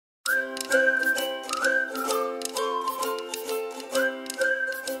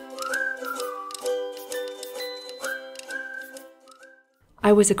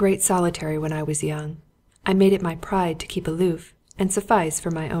I was a great solitary when I was young. I made it my pride to keep aloof and suffice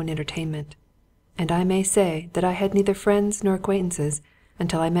for my own entertainment. And I may say that I had neither friends nor acquaintances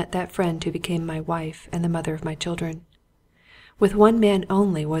until I met that friend who became my wife and the mother of my children. With one man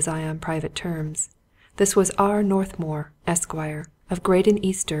only was I on private terms. This was R. Northmour, Esquire, of Graden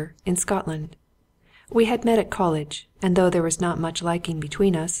Easter, in Scotland. We had met at college, and though there was not much liking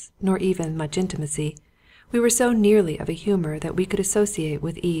between us, nor even much intimacy, we were so nearly of a humour that we could associate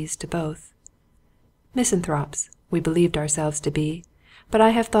with ease to both. Misanthropes, we believed ourselves to be, but I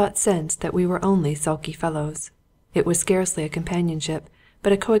have thought since that we were only sulky fellows. It was scarcely a companionship,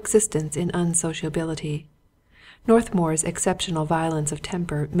 but a coexistence in unsociability. Northmour's exceptional violence of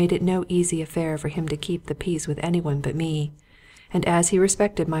temper made it no easy affair for him to keep the peace with anyone but me, and as he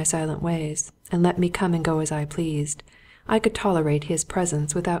respected my silent ways, and let me come and go as I pleased, I could tolerate his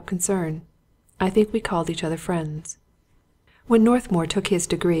presence without concern. I think we called each other friends. When Northmour took his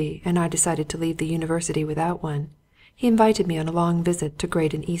degree, and I decided to leave the university without one, he invited me on a long visit to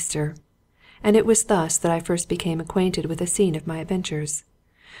Graden Easter, and it was thus that I first became acquainted with the scene of my adventures.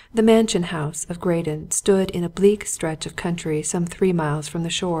 The mansion house of Graden stood in a bleak stretch of country some 3 miles from the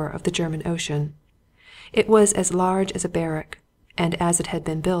shore of the German Ocean. It was as large as a barrack, and as it had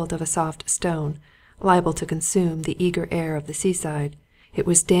been built of a soft stone, liable to consume the eager air of the seaside, it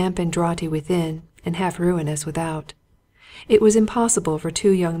was damp and draughty within, and half ruinous without. It was impossible for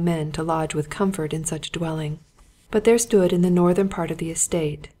 2 young men to lodge with comfort in such a dwelling. But there stood in the northern part of the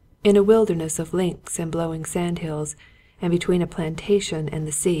estate, in a wilderness of links and blowing sandhills, and between a plantation and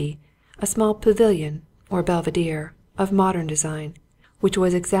the sea, a small pavilion, or belvedere, of modern design, which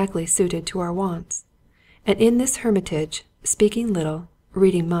was exactly suited to our wants. And in this hermitage, speaking little,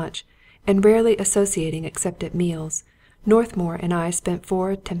 reading much, and rarely associating except at meals, Northmour and I spent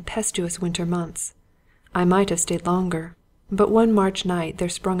 4 tempestuous winter months. I might have stayed longer, but one March night there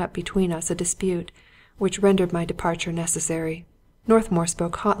sprung up between us a dispute which rendered my departure necessary. Northmour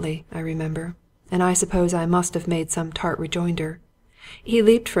spoke hotly, I remember, and I suppose I must have made some tart rejoinder. He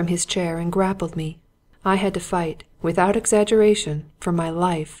leaped from his chair and grappled me. I had to fight, without exaggeration, for my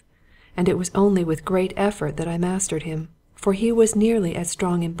life, and it was only with great effort that I mastered him, for he was nearly as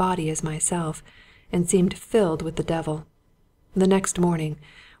strong in body as myself, and seemed filled with the devil. The next morning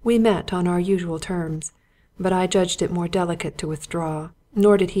we met on our usual terms, but I judged it more delicate to withdraw,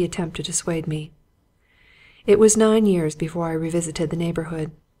 nor did he attempt to dissuade me. It was 9 years before I revisited the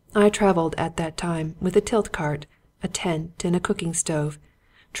neighbourhood. I travelled at that time with a tilt-cart, a tent, and a cooking-stove,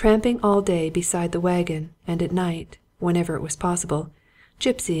 tramping all day beside the waggon, and at night, whenever it was possible,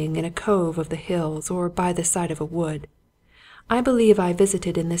 gypsying in a cove of the hills or by the side of a wood. I believe I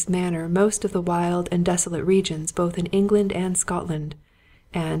visited in this manner most of the wild and desolate regions both in England and Scotland,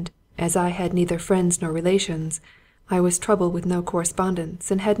 and, as I had neither friends nor relations, I was troubled with no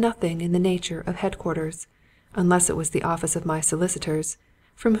correspondence, and had nothing in the nature of headquarters, unless it was the office of my solicitors,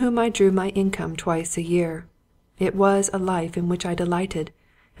 from whom I drew my income twice a year. It was a life in which I delighted,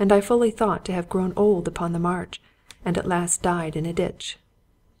 and I fully thought to have grown old upon the march, and at last died in a ditch.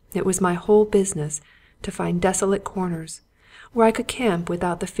 It was my whole business to find desolate corners, where I could camp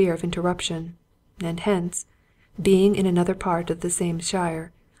without the fear of interruption, and hence, being in another part of the same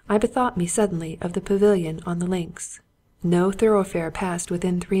shire, I bethought me suddenly of the pavilion on the links. No thoroughfare passed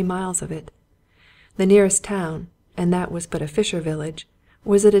within 3 miles of it. The nearest town, and that was but a fisher village,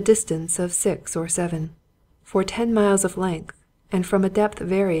 was at a distance of 6 or 7. For 10 miles of length, and from a depth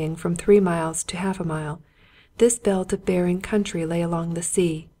varying from 3 miles to half a mile, this belt of barren country lay along the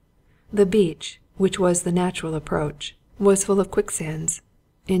sea. The beach, which was the natural approach, was full of quicksands.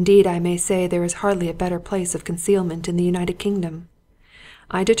 Indeed, I may say there is hardly a better place of concealment in the United Kingdom.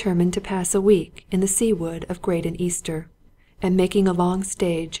 I determined to pass a week in the sea-wood of Graden Easter, and making a long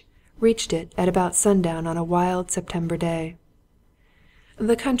stage, reached it at about sundown on a wild September day.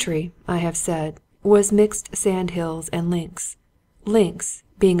 The country, I have said, was mixed sand-hills and links. Links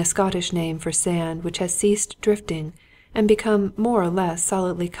being a Scottish name for sand which has ceased drifting and become more or less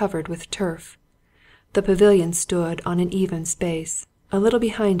solidly covered with turf. The pavilion stood on an even space. A little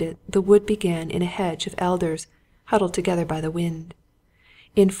behind it the wood began in a hedge of elders huddled together by the wind.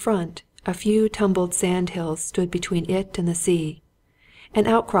 In front a few tumbled sand-hills stood between it and the sea. An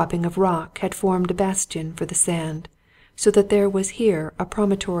outcropping of rock had formed a bastion for the sand, so that there was here a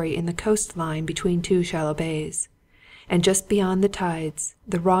promontory in the coast-line between 2 shallow bays, and just beyond the tides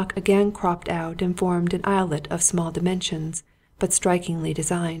the rock again cropped out and formed an islet of small dimensions, but strikingly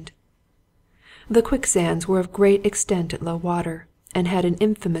designed. The quicksands were of great extent at low water, and had an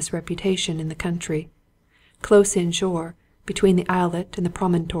infamous reputation in the country. Close inshore, between the islet and the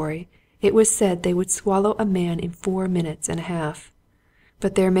promontory, it was said they would swallow a man in 4 minutes and a half.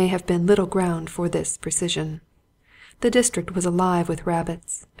 but there may have been little ground for this precision. The district was alive with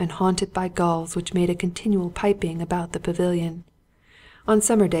rabbits, and haunted by gulls which made a continual piping about the pavilion. On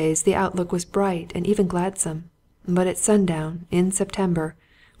summer days the outlook was bright and even gladsome, but at sundown, in September,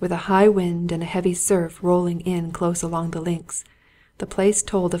 with a high wind and a heavy surf rolling in close along the links, the place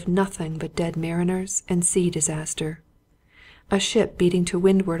told of nothing but dead mariners and sea disaster. A ship beating to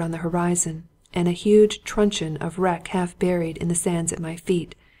windward on the horizon, and a huge truncheon of wreck half buried in the sands at my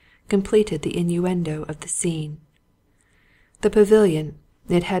feet, completed the innuendo of the scene. The pavilion,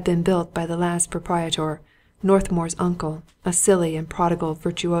 it had been built by the last proprietor, Northmour's uncle, a silly and prodigal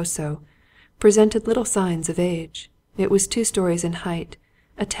virtuoso, presented little signs of age. It was 2 stories in height,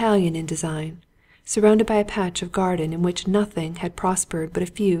 Italian in design, surrounded by a patch of garden in which nothing had prospered but a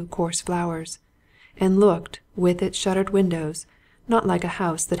few coarse flowers, and looked, with its shuttered windows, not like a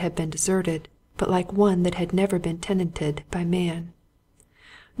house that had been deserted, but like one that had never been tenanted by man.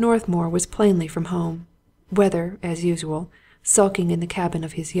 Northmour was plainly from home, whether, as usual, sulking in the cabin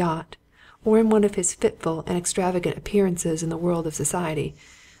of his yacht, or in one of his fitful and extravagant appearances in the world of society,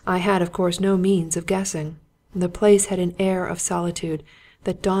 I had of course no means of guessing. The place had an air of solitude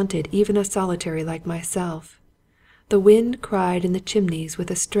that daunted even a solitary like myself. The wind cried in the chimneys with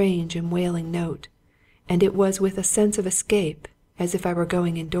a strange and wailing note, and it was with a sense of escape, as if I were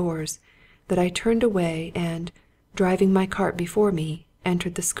going indoors, that I turned away and, driving my cart before me,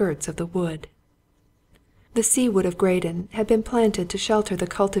 entered the skirts of the wood. The sea-wood of Graden had been planted to shelter the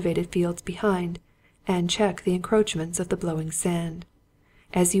cultivated fields behind, and check the encroachments of the blowing sand.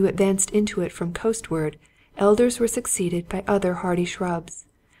 As you advanced into it from coastward, elders were succeeded by other hardy shrubs,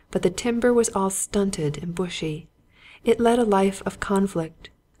 but the timber was all stunted and bushy. It led a life of conflict.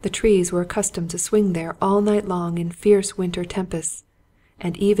 The trees were accustomed to swing there all night long in fierce winter tempests,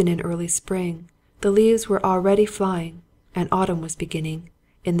 and even in early spring the leaves were already flying, and autumn was beginning,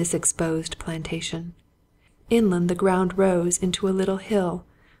 in this exposed plantation. Inland the ground rose into a little hill,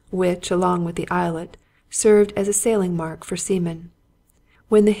 which, along with the islet, served as a sailing mark for seamen.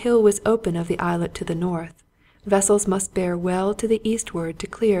 When the hill was open of the islet to the north, vessels must bear well to the eastward to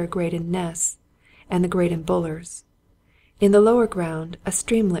clear Graden Ness and the Graden Bullers. In the lower ground a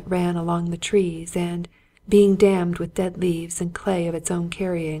streamlet ran along the trees, and, being dammed with dead leaves and clay of its own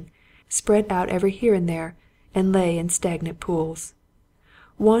carrying, spread out every here and there, and lay in stagnant pools.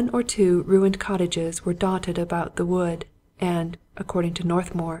 1 or 2 ruined cottages were dotted about the wood, and, according to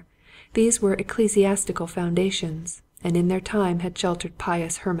Northmour, these were ecclesiastical foundations, and in their time had sheltered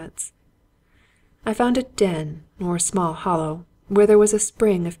pious hermits. I found a den, or small hollow, where there was a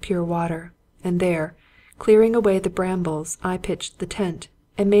spring of pure water, and there, clearing away the brambles, I pitched the tent,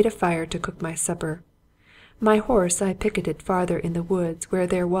 and made a fire to cook my supper. My horse I picketed farther in the woods where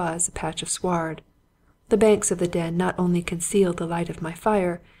there was a patch of sward. The banks of the den not only concealed the light of my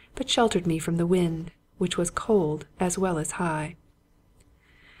fire, but sheltered me from the wind, which was cold as well as high.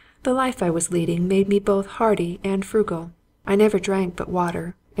 The life I was leading made me both hardy and frugal. I never drank but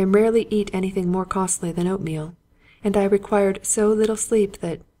water, and rarely eat anything more costly than oatmeal, and I required so little sleep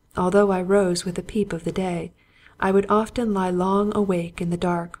that, although I rose with the peep of the day, I would often lie long awake in the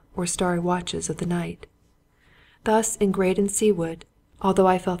dark or starry watches of the night. Thus in Graden Seawood, although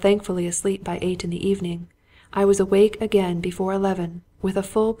I fell thankfully asleep by 8 in the evening, I was awake again before 11, with a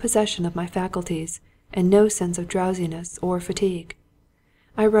full possession of my faculties, and no sense of drowsiness or fatigue.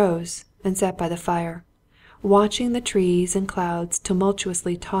 I rose and sat by the fire, watching the trees and clouds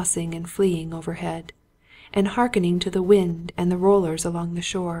tumultuously tossing and fleeing overhead, and hearkening to the wind and the rollers along the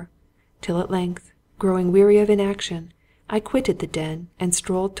shore, till at length, growing weary of inaction, I quitted the den and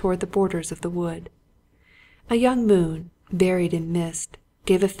strolled toward the borders of the wood. A young moon, buried in mist,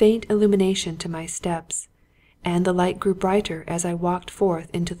 gave a faint illumination to my steps, and the light grew brighter as I walked forth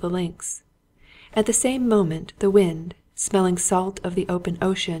into the links. At the same moment the wind, smelling salt of the open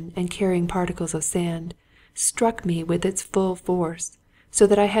ocean and carrying particles of sand, struck me with its full force, so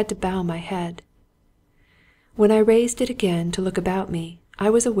that I had to bow my head. When I raised it again to look about me, I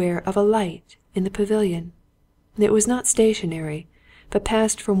was aware of a light in the pavilion. It was not stationary, but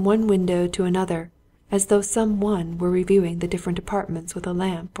passed from one window to another, as though some one were reviewing the different apartments with a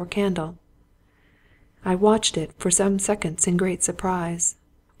lamp or candle. I watched it for some seconds in great surprise.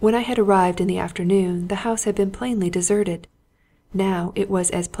 When I had arrived in the afternoon, the house had been plainly deserted. Now it was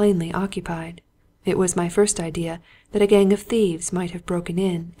as plainly occupied. It was my first idea that a gang of thieves might have broken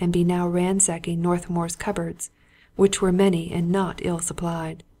in and be now ransacking Northmour's cupboards, which were many and not ill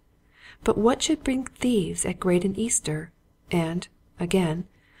supplied. But what should bring thieves at Graden Easter? And, again,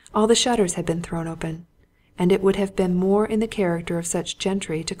 all the shutters had been thrown open, and it would have been more in the character of such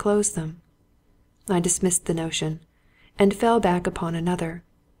gentry to close them. I dismissed the notion, and fell back upon another.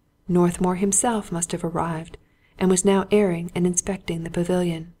 Northmour himself must have arrived, and was now airing and inspecting the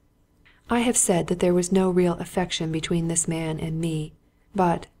pavilion. I have said that there was no real affection between this man and me,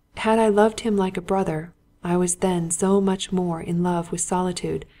 but, had I loved him like a brother, I was then so much more in love with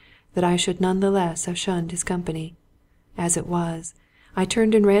solitude that I should none the less have shunned his company. As it was, I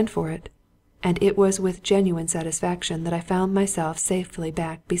turned and ran for it, and it was with genuine satisfaction that I found myself safely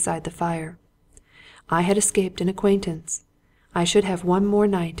back beside the fire. I had escaped an acquaintance. I should have one more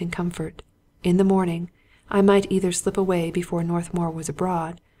night in comfort. In the morning, I might either slip away before Northmour was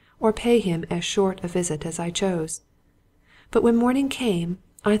abroad, or pay him as short a visit as I chose. But when morning came,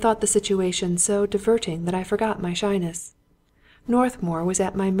 I thought the situation so diverting that I forgot my shyness. Northmour was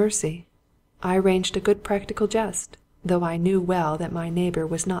at my mercy. I arranged a good practical jest, though I knew well that my neighbour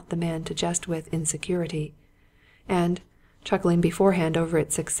was not the man to jest with in security, and, chuckling beforehand over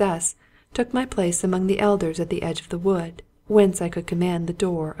its success, took my place among the elders at the edge of the wood, whence I could command the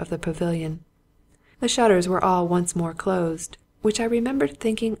door of the pavilion. The shutters were all once more closed, which I remembered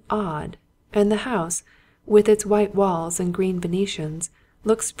thinking odd, and the house, with its white walls and green Venetians,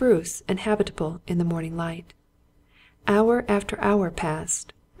 looked spruce and habitable in the morning light. Hour after hour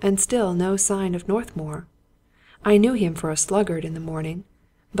passed, and still no sign of Northmour. I knew him for a sluggard in the morning,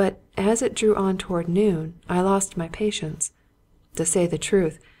 but as it drew on toward noon, I lost my patience. To say the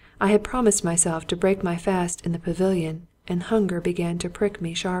truth, I had promised myself to break my fast in the pavilion, and hunger began to prick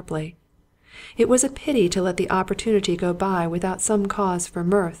me sharply. It was a pity to let the opportunity go by without some cause for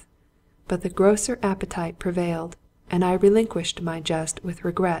mirth, but the grosser appetite prevailed, and I relinquished my jest with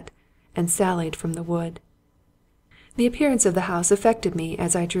regret, and sallied from the wood. The appearance of the house affected me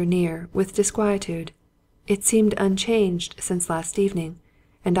as I drew near with disquietude. It seemed unchanged since last evening,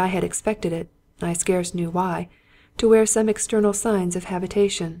 and I had expected it, I scarce knew why, to wear some external signs of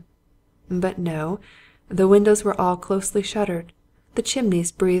habitation. But no, the windows were all closely shuttered, the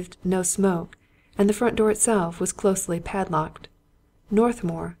chimneys breathed no smoke, and the front door itself was closely padlocked.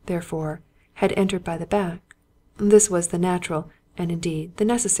 Northmour, therefore, had entered by the back. This was the natural, and indeed the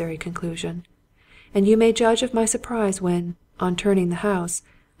necessary conclusion, and you may judge of my surprise when, on turning the house,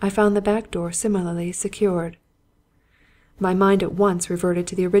 I found the back door similarly secured. My mind at once reverted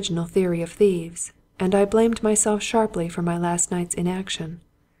to the original theory of thieves, and I blamed myself sharply for my last night's inaction.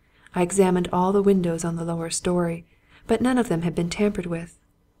 I examined all the windows on the lower story, but none of them had been tampered with.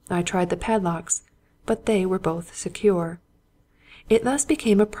 I tried the padlocks, but they were both secure. It thus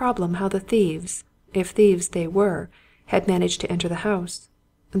became a problem how the thieves, if thieves they were, had managed to enter the house.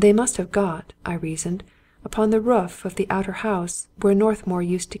 They must have got, I reasoned, upon the roof of the outer house where Northmour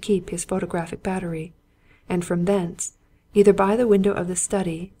used to keep his photographic battery, and from thence, either by the window of the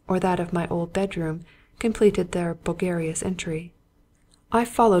study or that of my old bedroom, completed their boisterous entry. I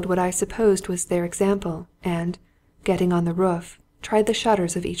followed what I supposed was their example, and, getting on the roof, tried the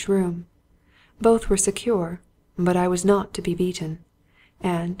shutters of each room. Both were secure, but I was not to be beaten,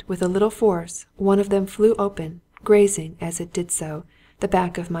 and, with a little force, one of them flew open, grazing, as it did so, the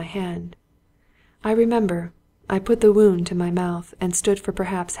back of my hand. I remember, I put the wound to my mouth, and stood for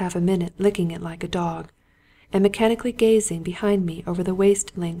perhaps half a minute licking it like a dog, and mechanically gazing behind me over the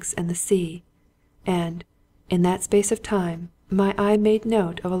waste links and the sea, and, in that space of time, my eye made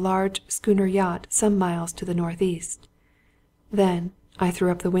note of a large schooner yacht some miles to the northeast. Then I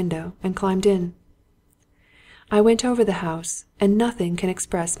threw up the window and climbed in. I went over the house, and nothing can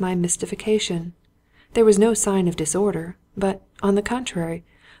express my mystification. There was no sign of disorder, but, on the contrary,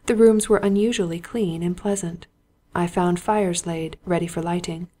 the rooms were unusually clean and pleasant. I found fires laid, ready for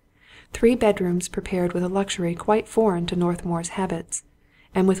lighting, 3 bedrooms prepared with a luxury quite foreign to Northmour's habits,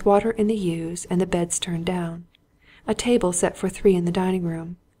 and with water in the yews and the beds turned down, a table set for 3 in the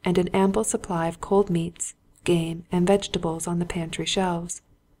dining-room, and an ample supply of cold meats, game, and vegetables on the pantry shelves.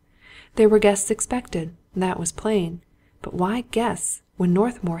 There were guests expected, that was plain, but why guests when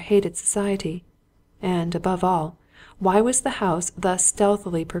Northmour hated society? And, above all, why was the house thus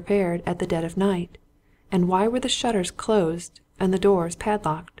stealthily prepared at the dead of night? And why were the shutters closed and the doors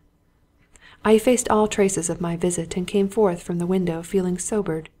padlocked? I effaced all traces of my visit and came forth from the window feeling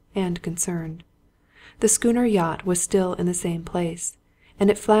sobered and concerned. The schooner yacht was still in the same place, and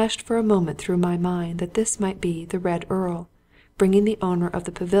it flashed for a moment through my mind that this might be the Red Earl, bringing the owner of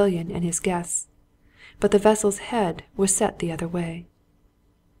the pavilion and his guests. But the vessel's head was set the other way.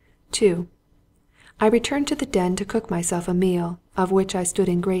 2. I returned to the den to cook myself a meal, of which I stood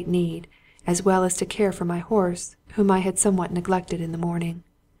in great need, as well as to care for my horse, whom I had somewhat neglected in the morning.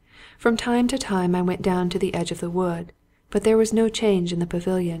 From time to time I went down to the edge of the wood, but there was no change in the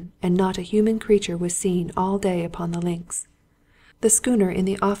pavilion, and not a human creature was seen all day upon the links. The schooner in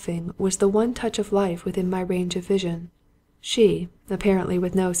the offing was the one touch of life within my range of vision. She, apparently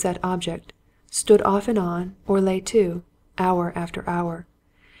with no set object, stood off and on, or lay to, hour after hour.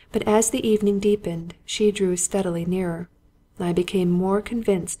 But as the evening deepened, she drew steadily nearer. I became more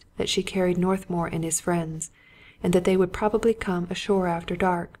convinced that she carried Northmour and his friends, and that they would probably come ashore after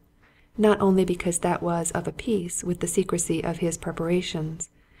dark, not only because that was of a piece with the secrecy of his preparations,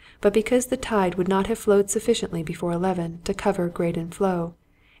 but because the tide would not have flowed sufficiently before 11 to cover Graden Floe,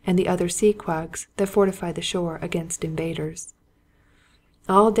 and the other sea quags that fortify the shore against invaders.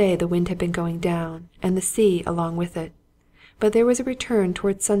 All day the wind had been going down, and the sea along with it, but there was a return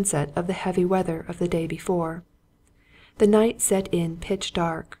towards sunset of the heavy weather of the day before. The night set in pitch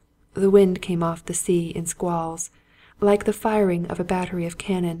dark. The wind came off the sea in squalls, like the firing of a battery of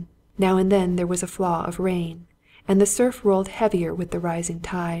cannon. Now and then there was a flaw of rain, and the surf rolled heavier with the rising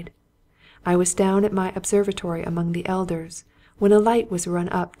tide. I was down at my observatory among the elders, when a light was run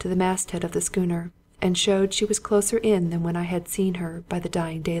up to the masthead of the schooner, and showed she was closer in than when I had seen her by the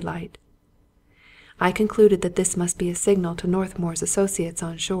dying daylight. I concluded that this must be a signal to Northmour's associates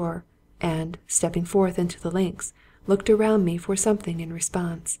on shore, and, stepping forth into the links, looked around me for something in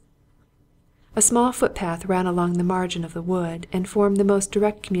response. A small footpath ran along the margin of the wood, and formed the most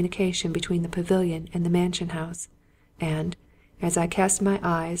direct communication between the pavilion and the mansion house, and, as I cast my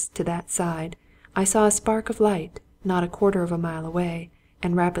eyes to that side, I saw a spark of light, not a quarter of a mile away,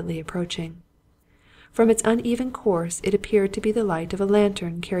 and rapidly approaching. From its uneven course it appeared to be the light of a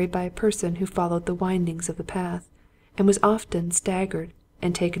lantern carried by a person who followed the windings of the path, and was often staggered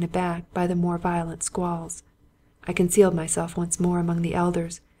and taken aback by the more violent squalls. I concealed myself once more among the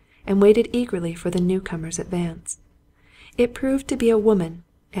elders, and waited eagerly for the newcomer's advance. It proved to be a woman,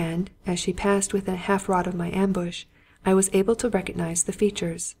 and, as she passed within half rod of my ambush, I was able to recognize the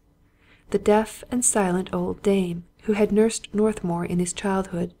features. The deaf and silent old dame who had nursed Northmour in his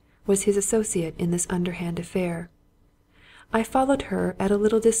childhood was his associate in this underhand affair. I followed her at a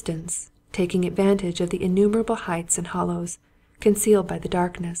little distance, taking advantage of the innumerable heights and hollows, concealed by the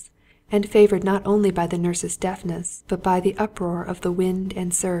darkness, and favoured not only by the nurse's deafness, but by the uproar of the wind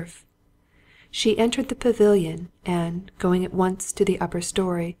and surf. She entered the pavilion, and, going at once to the upper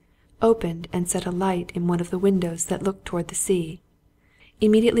story, opened and set a light in one of the windows that looked toward the sea.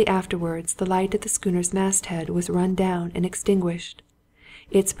 Immediately afterwards the light at the schooner's masthead was run down and extinguished.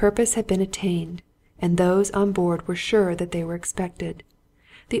 Its purpose had been attained, and those on board were sure that they were expected.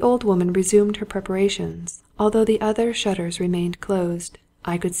 The old woman resumed her preparations. Although the other shutters remained closed,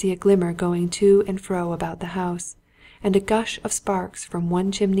 I could see a glimmer going to and fro about the house, and a gush of sparks from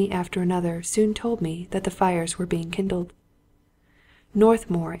one chimney after another soon told me that the fires were being kindled.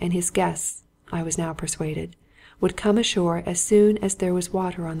 Northmour and his guests, I was now persuaded, would come ashore as soon as there was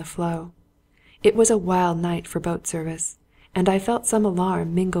water on the floe. It was a wild night for boat service, and I felt some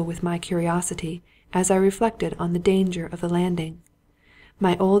alarm mingle with my curiosity as I reflected on the danger of the landing.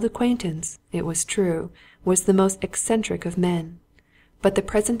 My old acquaintance, it was true, was the most eccentric of men, but the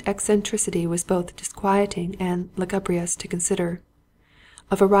present eccentricity was both disquieting and lugubrious to consider.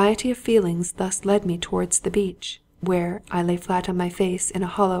 A variety of feelings thus led me towards the beach, where I lay flat on my face in a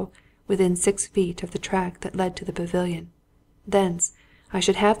hollow within 6 feet of the track that led to the pavilion. Thence I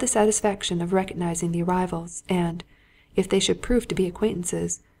should have the satisfaction of recognizing the arrivals, and, if they should prove to be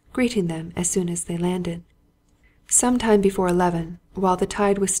acquaintances, greeting them as soon as they landed. Some time before 11, while the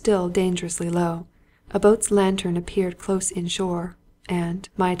tide was still dangerously low, a boat's lantern appeared close inshore, and,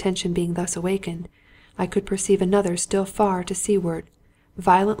 my attention being thus awakened, I could perceive another still far to seaward,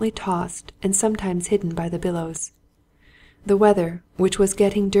 violently tossed and sometimes hidden by the billows. The weather, which was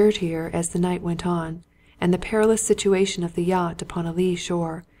getting dirtier as the night went on, and the perilous situation of the yacht upon a lee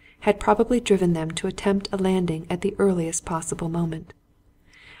shore, had probably driven them to attempt a landing at the earliest possible moment.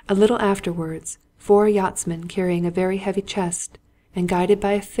 A little afterwards, 4 yachtsmen carrying a very heavy chest, and guided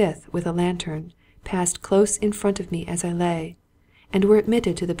by a 5th with a lantern, passed close in front of me as I lay, and were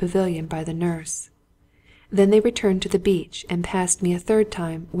admitted to the pavilion by the nurse. Then they returned to the beach and passed me a 3rd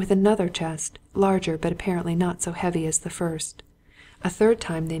time with another chest, larger but apparently not so heavy as the first. A 3rd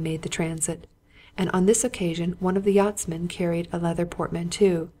time they made the transit, and on this occasion one of the yachtsmen carried a leather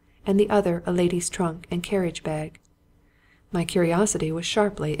portmanteau, and the other a lady's trunk and carriage bag. My curiosity was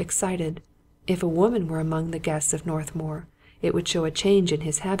sharply excited. If a woman were among the guests of Northmour, it would show a change in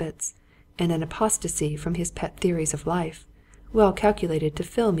his habits, and an apostasy from his pet theories of life, well calculated to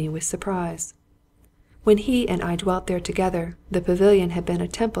fill me with surprise. When he and I dwelt there together, the pavilion had been a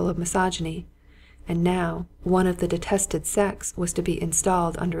temple of misogyny, and now one of the detested sex was to be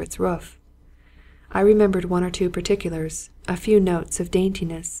installed under its roof. I remembered 1 or 2 particulars, a few notes of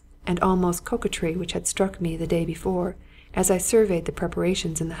daintiness and almost coquetry which had struck me the day before as I surveyed the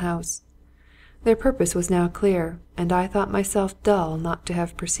preparations in the house. Their purpose was now clear, and I thought myself dull not to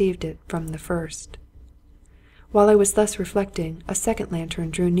have perceived it from the first. While I was thus reflecting, a second lantern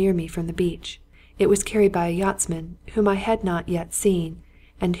drew near me from the beach. It was carried by a yachtsman whom I had not yet seen,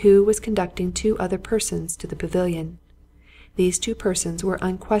 and who was conducting two other persons to the pavilion. These two persons were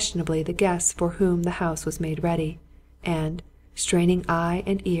unquestionably the guests for whom the house was made ready, and, straining eye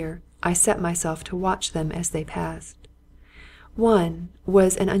and ear, I set myself to watch them as they passed. One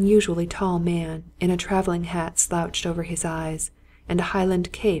was an unusually tall man, in a travelling hat slouched over his eyes, and a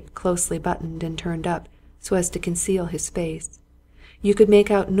Highland cape closely buttoned and turned up so as to conceal his face. You could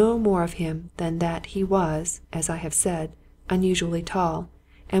make out no more of him than that he was, as I have said, unusually tall,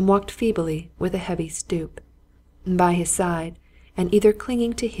 and walked feebly with a heavy stoop. By his side, and either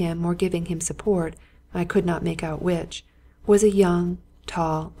clinging to him or giving him support, I could not make out which, was a young,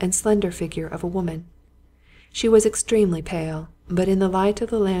 tall, and slender figure of a woman. She was extremely pale, but in the light of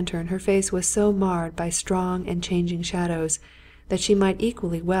the lantern her face was so marred by strong and changing shadows that she might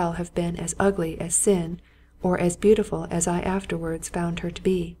equally well have been as ugly as sin or as beautiful as I afterwards found her to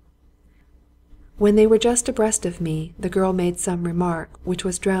be. When they were just abreast of me, the girl made some remark which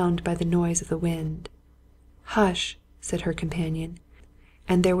was drowned by the noise of the wind. "Hush!" said her companion,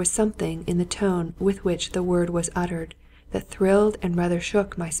 and there was something in the tone with which the word was uttered that thrilled and rather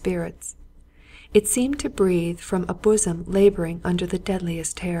shook my spirits. It seemed to breathe from a bosom labouring under the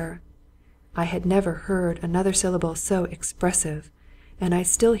deadliest terror. I had never heard another syllable so expressive, and I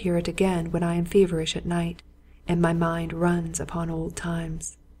still hear it again when I am feverish at night, and my mind runs upon old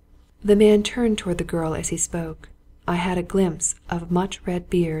times. The man turned toward the girl as he spoke. I had a glimpse of much red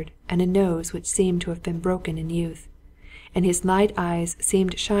beard and a nose which seemed to have been broken in youth, and his light eyes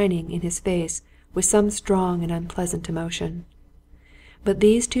seemed shining in his face with some strong and unpleasant emotion. But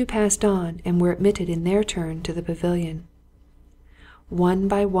these two passed on and were admitted in their turn to the pavilion. One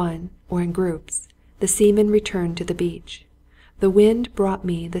by one, or in groups, the seamen returned to the beach. The wind brought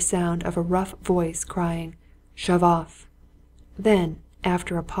me the sound of a rough voice crying, "Shove off!" Then,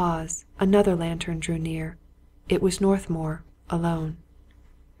 after a pause, another lantern drew near. It was Northmour, alone.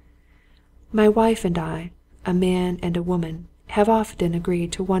 My wife and I, a man and a woman, have often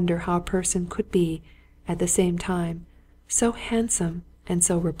agreed to wonder how a person could be, at the same time, so handsome and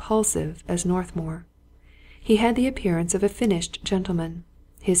so repulsive as Northmour. He had the appearance of a finished gentleman.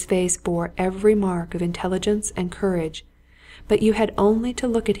 His face bore every mark of intelligence and courage, but you had only to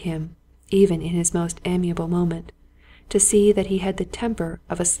look at him, even in his most amiable moment, to see that he had the temper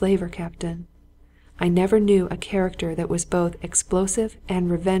of a slaver captain. I never knew a character that was both explosive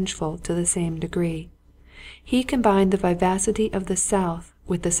and revengeful to the same degree. He combined the vivacity of the South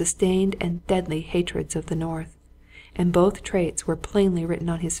with the sustained and deadly hatreds of the North, and both traits were plainly written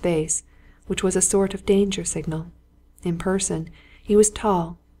on his face, which was a sort of danger signal. In person, he was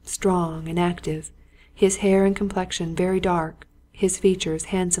tall, strong, and active, his hair and complexion very dark, his features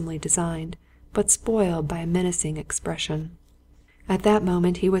handsomely designed, but spoiled by a menacing expression. At that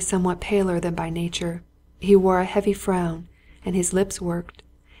moment he was somewhat paler than by nature. He wore a heavy frown, and his lips worked,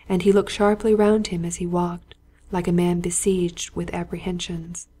 and he looked sharply round him as he walked, like a man besieged with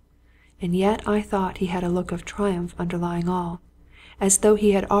apprehensions. And yet I thought he had a look of triumph underlying all, as though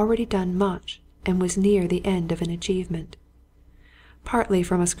he had already done much, and was near the end of an achievement. Partly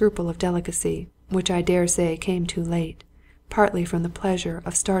from a scruple of delicacy, which I dare say came too late, partly from the pleasure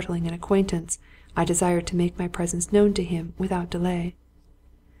of startling an acquaintance, I desired to make my presence known to him without delay.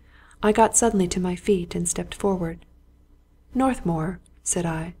 I got suddenly to my feet and stepped forward. "Northmour," said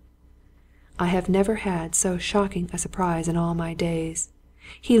I. I have never had so shocking a surprise in all my days.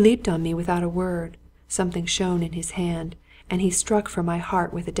 He leaped on me without a word. Something shone in his hand, and he struck for my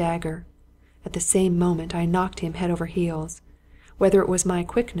heart with a dagger. At the same moment I knocked him head over heels. Whether it was my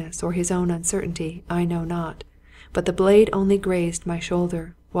quickness or his own uncertainty, I know not, but the blade only grazed my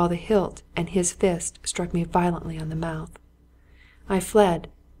shoulder, while the hilt and his fist struck me violently on the mouth. I fled,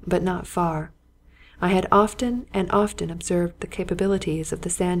 but not far. I had often and often observed the capabilities of the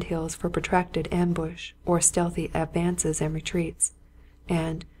sandhills for protracted ambush or stealthy advances and retreats,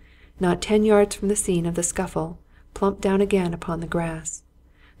 and, not 10 yards from the scene of the scuffle, plumped down again upon the grass.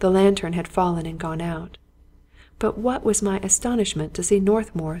 The lantern had fallen and gone out. But what was my astonishment to see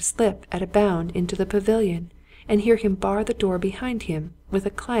Northmour slip at a bound into the pavilion, and hear him bar the door behind him with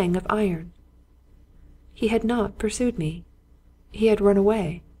a clang of iron. He had not pursued me. He had run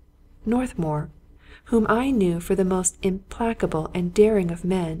away. Northmour, whom I knew for the most implacable and daring of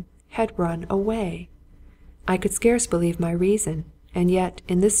men, had run away. I could scarce believe my reason, and yet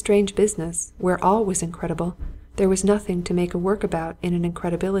in this strange business, where all was incredible, there was nothing to make a work about in an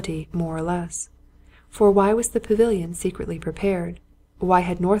incredibility more or less. For why was the pavilion secretly prepared? Why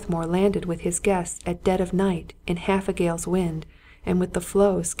had Northmour landed with his guests at dead of night in half a gale's wind, and with the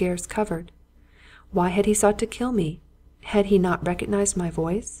floe scarce covered? Why had he sought to kill me? Had he not recognized my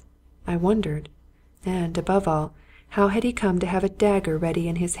voice? I wondered. And, above all, how had he come to have a dagger ready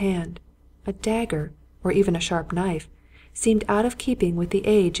in his hand? A dagger, or even a sharp knife, seemed out of keeping with the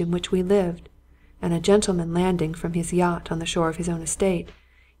age in which we lived, and a gentleman landing from his yacht on the shore of his own estate,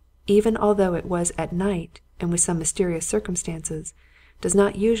 even although it was at night and with some mysterious circumstances, does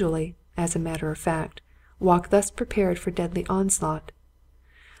not usually, as a matter of fact, walk thus prepared for deadly onslaught.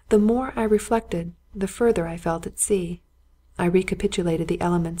 The more I reflected, the further I felt at sea. I recapitulated the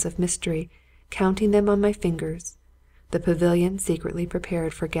elements of mystery, counting them on my fingers. The pavilion secretly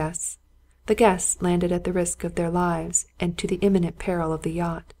prepared for guests. The guests landed at the risk of their lives and to the imminent peril of the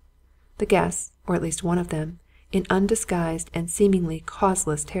yacht. The guests, or at least one of them, in undisguised and seemingly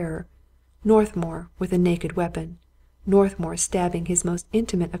causeless terror. Northmour with a naked weapon. Northmour stabbing his most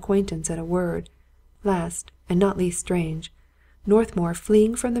intimate acquaintance at a word. Last, and not least strange, Northmour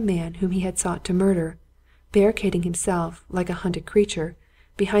fleeing from the man whom he had sought to murder, barricading himself, like a hunted creature,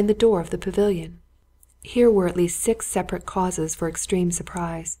 behind the door of the pavilion. Here were at least 6 separate causes for extreme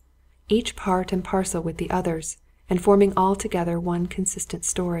surprise, each part and parcel with the others, and forming all together one consistent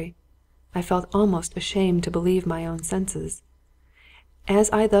story. I felt almost ashamed to believe my own senses.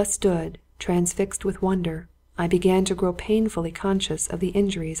 As I thus stood, transfixed with wonder, I began to grow painfully conscious of the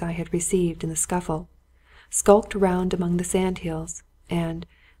injuries I had received in the scuffle, skulked round among the sand-hills, and,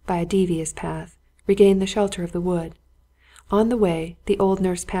 by a devious path, regained the shelter of the wood. On the way, the old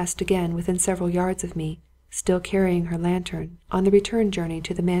nurse passed again within several yards of me, still carrying her lantern, on the return journey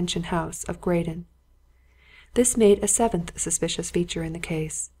to the mansion house of Graden. This made a 7th suspicious feature in the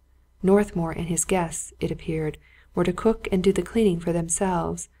case. Northmour and his guests, it appeared, were to cook and do the cleaning for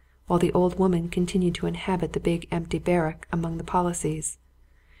themselves, while the old woman continued to inhabit the big empty barrack among the policies.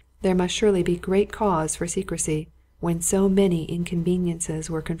 There must surely be great cause for secrecy, when so many inconveniences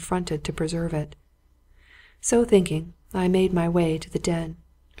were confronted to preserve it. So thinking, I made my way to the den.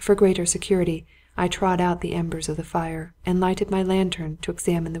 For greater security, I trod out the embers of the fire, and lighted my lantern to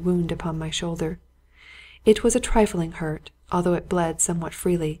examine the wound upon my shoulder. It was a trifling hurt, although it bled somewhat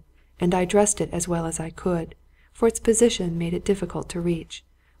freely, and I dressed it as well as I could, for its position made it difficult to reach,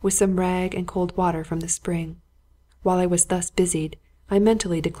 with some rag and cold water from the spring. While I was thus busied, I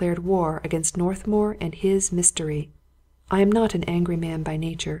mentally declared war against Northmour and his mystery. I am not an angry man by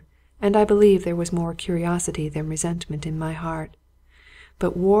nature, and I believe there was more curiosity than resentment in my heart.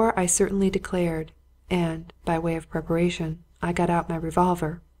 But war I certainly declared, and, by way of preparation, I got out my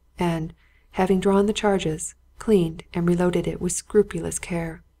revolver, and, having drawn the charges, cleaned and reloaded it with scrupulous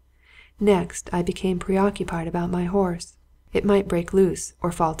care. Next I became preoccupied about my horse. It might break loose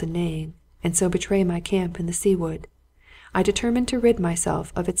or fall to neighing, and so betray my camp in the sea-wood. I determined to rid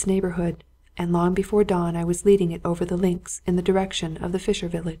myself of its neighbourhood, and long before dawn I was leading it over the links in the direction of the fisher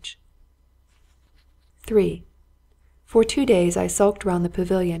village. 3. For 2 days I sulked round the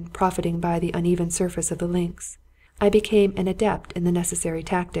pavilion, profiting by the uneven surface of the links. I became an adept in the necessary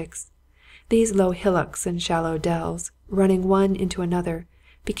tactics. These low hillocks and shallow dells, running one into another,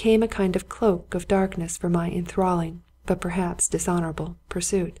 became a kind of cloak of darkness for my enthralling, but perhaps dishonourable,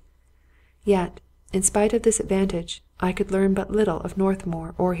 pursuit. Yet, in spite of this advantage, I could learn but little of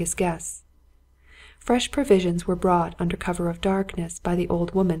Northmour or his guests. Fresh provisions were brought under cover of darkness by the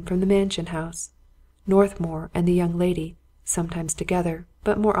old woman from the mansion house. Northmour and the young lady, sometimes together,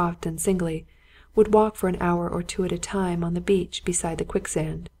 but more often singly, would walk for an hour or 2 at a time on the beach beside the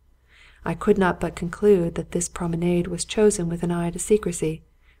quicksand. I could not but conclude that this promenade was chosen with an eye to secrecy,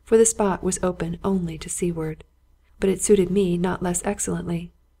 for the spot was open only to seaward. But it suited me not less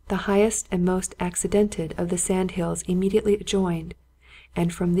excellently. The highest and most accidented of the sand-hills immediately adjoined,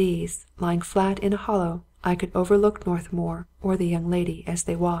 and from these, lying flat in a hollow, I could overlook Northmour or the young lady as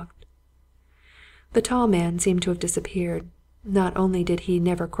they walked. The tall man seemed to have disappeared. Not only did he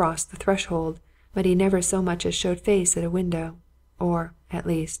never cross the threshold, but he never so much as showed face at a window, or, at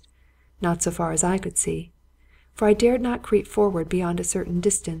least, not so far as I could see, for I dared not creep forward beyond a certain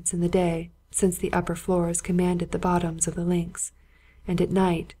distance in the day, since the upper floors commanded the bottoms of the links, and at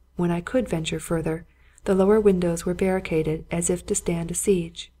night, when I could venture further, the lower windows were barricaded as if to stand a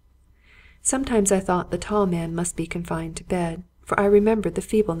siege. Sometimes I thought the tall man must be confined to bed, for I remembered the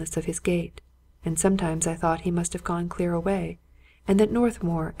feebleness of his gait, and sometimes I thought he must have gone clear away, and that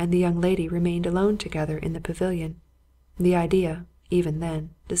Northmour and the young lady remained alone together in the pavilion. The idea, even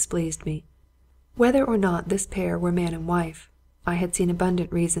then, displeased me. Whether or not this pair were man and wife, I had seen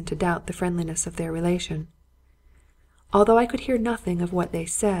abundant reason to doubt the friendliness of their relation. Although I could hear nothing of what they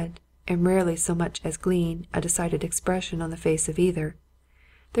said, and rarely so much as glean a decided expression on the face of either,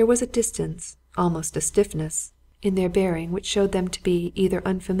 There was a distance, almost a stiffness, in their bearing which showed them to be either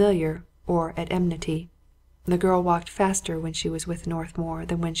unfamiliar or at enmity. The girl walked faster when she was with Northmour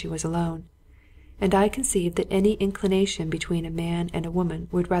than when she was alone, and I conceived that any inclination between a man and a woman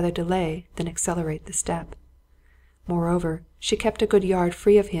would rather delay than accelerate the step. Moreover, she kept a good yard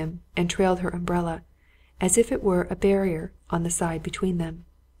free of him and trailed her umbrella, as if it were a barrier on the side between them.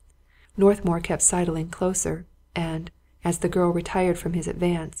 Northmour kept sidling closer, and, as the girl retired from his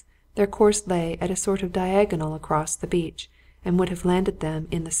advance, their course lay at a sort of diagonal across the beach, and would have landed them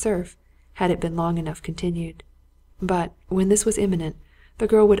in the surf had it been long enough continued. But, when this was imminent, the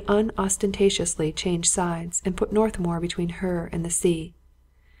girl would unostentatiously change sides and put Northmour between her and the sea.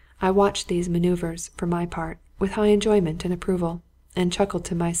 I watched these manoeuvres, for my part, with high enjoyment and approval, and chuckled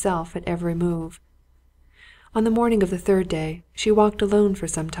to myself at every move. On the morning of the third day, she walked alone for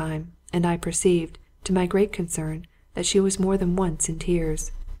some time, and I perceived, to my great concern, that she was more than once in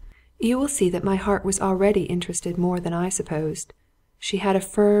tears. You will see that my heart was already interested more than I supposed. She had a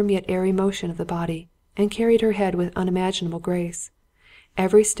firm yet airy motion of the body, and carried her head with unimaginable grace.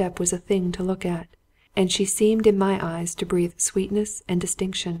 Every step was a thing to look at, and she seemed in my eyes to breathe sweetness and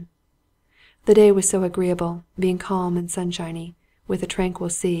distinction. The day was so agreeable, being calm and sunshiny, with a tranquil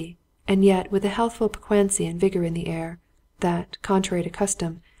sea, and yet with a healthful piquancy and vigour in the air, that, contrary to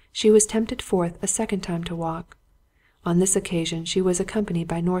custom, she was tempted forth a second time to walk. On this occasion she was accompanied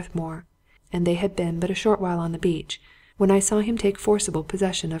by Northmour, and they had been but a short while on the beach, when I saw him take forcible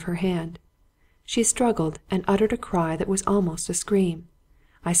possession of her hand. She struggled and uttered a cry that was almost a scream.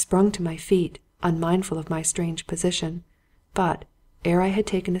 I sprung to my feet, unmindful of my strange position, but, ere I had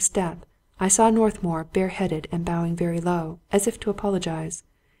taken a step, I saw Northmour bareheaded and bowing very low, as if to apologize,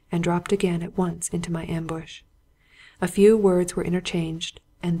 and dropped again at once into my ambush. A few words were interchanged,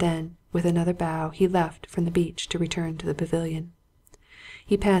 and then, with another bow, he left from the beach to return to the pavilion.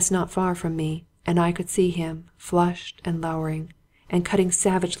 He passed not far from me, and I could see him, flushed and lowering, and cutting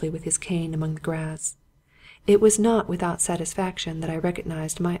savagely with his cane among the grass. It was not without satisfaction that I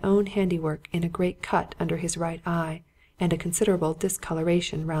recognized my own handiwork in a great cut under his right eye, and a considerable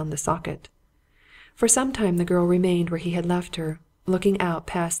discoloration round the socket. For some time the girl remained where he had left her, looking out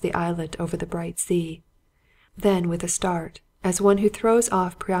past the islet over the bright sea. Then, with a start, as one who throws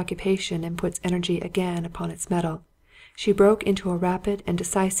off preoccupation and puts energy again upon its mettle, she broke into a rapid and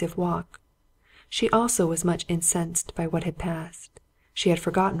decisive walk. She also was much incensed by what had passed. She had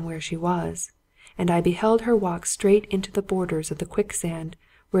forgotten where she was, and I beheld her walk straight into the borders of the quicksand,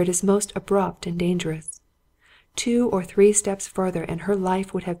 where it is most abrupt and dangerous. 2 or 3 steps further and her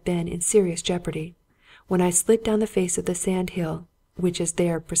life would have been in serious jeopardy, when I slid down the face of the sand-hill, which is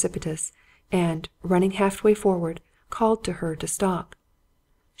there precipitous, and, running half-way forward, called to her to stop.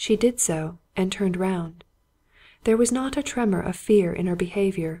 She did so, and turned round. There was not a tremor of fear in her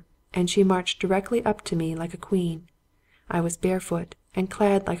behaviour, and she marched directly up to me like a queen. I was barefoot, and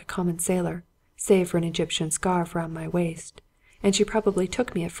clad like a common sailor, save for an Egyptian scarf round my waist, and she probably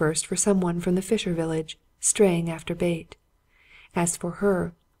took me at first for some one from the fisher village, straying after bait. As for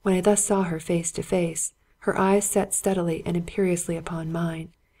her, when I thus saw her face to face, her eyes set steadily and imperiously upon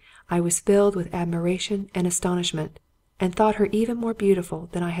mine, I was filled with admiration and astonishment, and thought her even more beautiful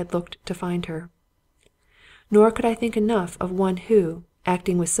than I had looked to find her. Nor could I think enough of one who,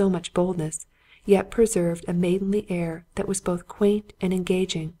 acting with so much boldness, yet preserved a maidenly air that was both quaint and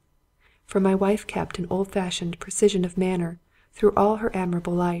engaging. For my wife kept an old-fashioned precision of manner through all her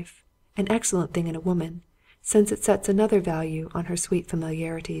admirable life, an excellent thing in a woman, since it sets another value on her sweet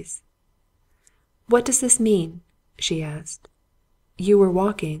familiarities. "What does this mean?" she asked. "You were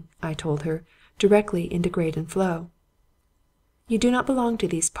walking," I told her, "directly into Graden Floe." "You do not belong to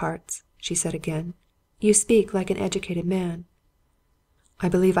these parts," she said again. "You speak like an educated man." "I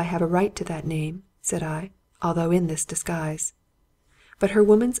believe I have a right to that name," said I, "although in this disguise." But her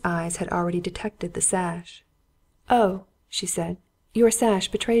woman's eyes had already detected the sash. "Oh," she said, "your sash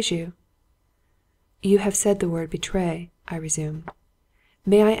betrays you." "You have said the word betray," I resumed.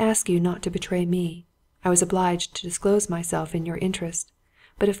 "May I ask you not to betray me? I was obliged to disclose myself in your interest,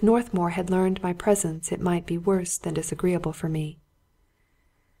 but if Northmour had learned my presence it might be worse than disagreeable for me."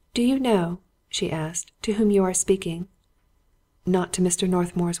 "Do you know," she asked, "to whom you are speaking?" "Not to Mr.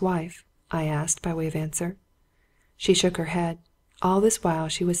 Northmour's wife?" I asked by way of answer. She shook her head. All this while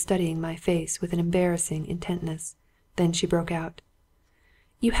she was studying my face with an embarrassing intentness. Then she broke out,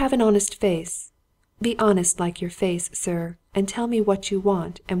 "You have an honest face. Be honest like your face, sir, and tell me what you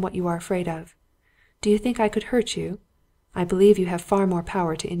want and what you are afraid of. Do you think I could hurt you? I believe you have far more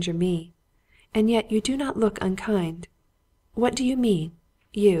power to injure me. And yet you do not look unkind. What do you mean,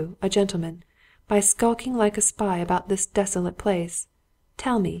 you, a gentleman, by skulking like a spy about this desolate place?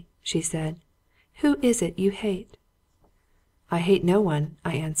 Tell me, she said, who is it you hate? I hate no one,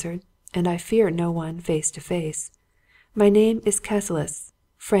 I answered, and I fear no one face to face. My name is Cassilis,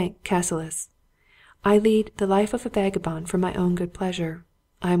 Frank Cassilis. I lead the life of a vagabond for my own good pleasure.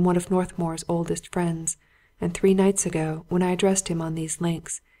 I am one of Northmour's oldest friends, and 3 nights ago, when I addressed him on these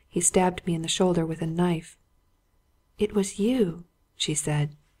links, he stabbed me in the shoulder with a knife. It was you, she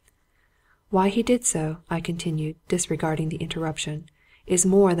said. Why he did so, I continued, disregarding the interruption, is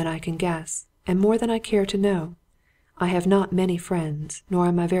more than I can guess, and more than I care to know. I have not many friends, nor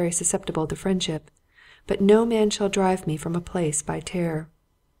am I very susceptible to friendship, but no man shall drive me from a place by terror.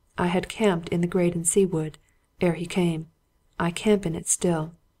 I had camped in the Graden Sea Wood, ere he came. I camp in it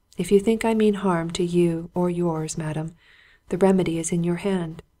still. If you think I mean harm to you or yours, madam, the remedy is in your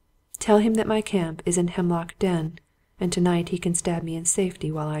hand. Tell him that my camp is in Hemlock Den, and tonight he can stab me in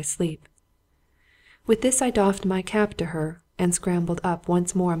safety while I sleep. With this I doffed my cap to her, and scrambled up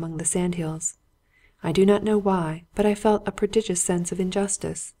once more among the sandhills. I do not know why, but I felt a prodigious sense of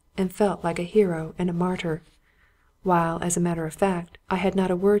injustice, and felt like a hero and a martyr, while, as a matter of fact, I had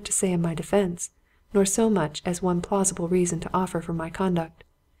not a word to say in my defence, nor so much as one plausible reason to offer for my conduct.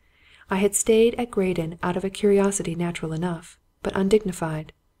 I had stayed at Graden out of a curiosity natural enough, but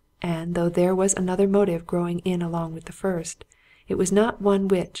undignified, and though there was another motive growing in along with the first, it was not one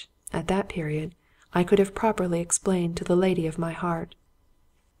which, at that period, I could have properly explained to the lady of my heart.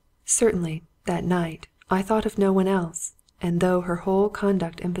 Certainly, that night, I thought of no one else, and though her whole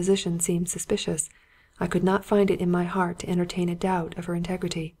conduct and position seemed suspicious, I could not find it in my heart to entertain a doubt of her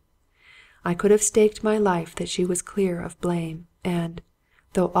integrity. I could have staked my life that she was clear of blame, and,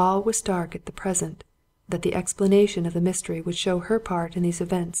 though all was dark at the present, that the explanation of the mystery would show her part in these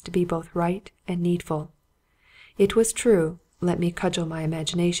events to be both right and needful. It was true, let me cudgel my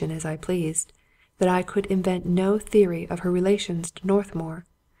imagination as I pleased, that I could invent no theory of her relations to Northmour,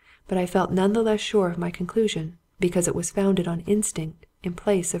 but I felt none the less sure of my conclusion, because it was founded on instinct in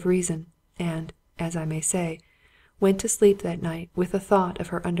place of reason, and, as I may say, went to sleep that night with the thought of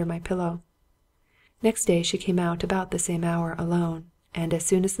her under my pillow. Next day she came out about the same hour alone, and as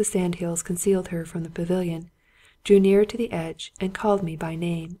soon as the sandhills concealed her from the pavilion, drew nearer to the edge and called me by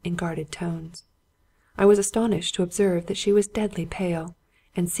name in guarded tones. I was astonished to observe that she was deadly pale,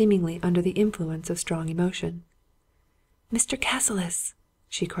 and seemingly under the influence of strong emotion. "Mr. Cassilis!"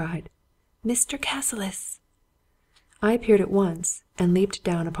 she cried. "Mr. Cassilis!" I appeared at once, and leaped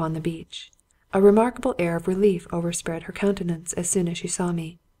down upon the beach. A remarkable air of relief overspread her countenance as soon as she saw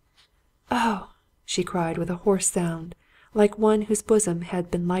me. "Oh!" she cried with a hoarse sound, like one whose bosom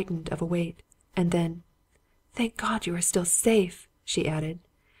had been lightened of a weight, and then, "Thank God you are still safe!" she added.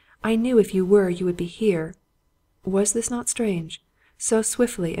 "I knew if you were you would be here." Was this not strange? So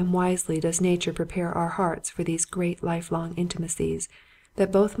swiftly and wisely does nature prepare our hearts for these great lifelong intimacies,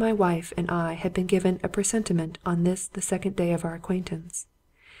 that both my wife and I had been given a presentiment on this the second day of our acquaintance.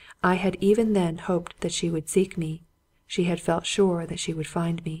 I had even then hoped that she would seek me. She had felt sure that she would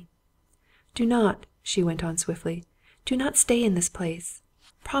find me. "Do not," she went on swiftly, "do not stay in this place.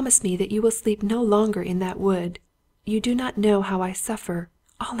 Promise me that you will sleep no longer in that wood. You do not know how I suffer.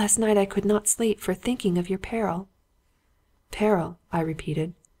 All last night I could not sleep for thinking of your peril." "Peril," I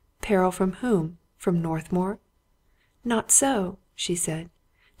repeated. "Peril from whom? From Northmour?" "Not so," she said.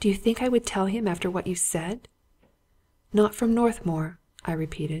 "Do you think I would tell him after what you said?" "Not from Northmour," I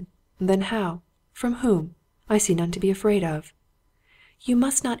repeated. "Then how? From whom? I see none to be afraid of." "You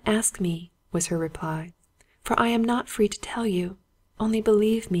must not ask me," was her reply, "for I am not free to tell you. Only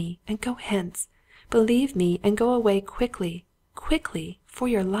believe me, and go hence. Believe me, and go away quickly, quickly, for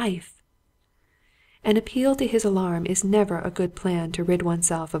your life." An appeal to his alarm is never a good plan to rid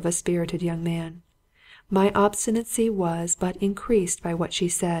oneself of a spirited young man. My obstinacy was but increased by what she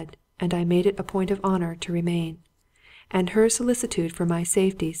said, and I made it a point of honour to remain. And her solicitude for my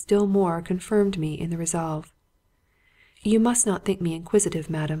safety still more confirmed me in the resolve. "You must not think me inquisitive,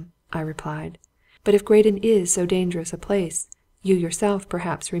 madam," I replied. "But if Graden is so dangerous a place, you yourself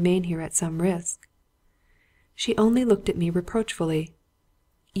perhaps remain here at some risk." She only looked at me reproachfully.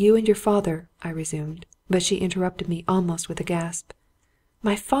 "You and your father," I resumed, but she interrupted me almost with a gasp.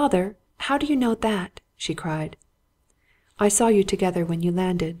 "My father! How do you know that?" she cried. "I saw you together when you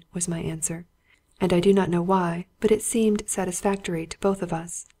landed," was my answer, and I do not know why, but it seemed satisfactory to both of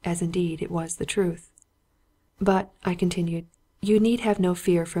us, as indeed it was the truth. "But," I continued, "you need have no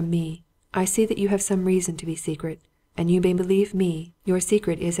fear from me. I see that you have some reason to be secret, and you may believe me, your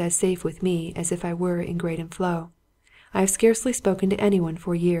secret is as safe with me as if I were in Graden Floe. I have scarcely spoken to anyone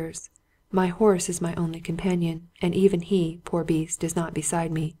for years. My horse is my only companion, and even he, poor beast, is not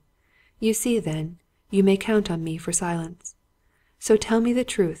beside me. You see, then, you may count on me for silence. So tell me the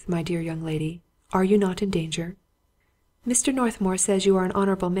truth, my dear young lady. Are you not in danger?" "Mr. Northmour says you are an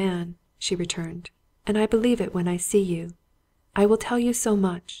honourable man," she returned, "and I believe it when I see you. I will tell you so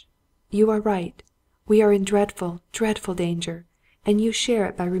much. You are right. We are in dreadful, dreadful danger, and you share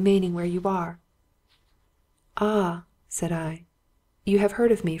it by remaining where you are." "Ah," said I, "you have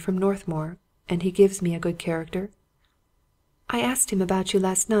heard of me from Northmour, and he gives me a good character?" "I asked him about you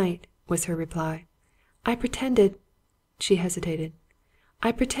last night," was her reply. "I pretended—" she hesitated.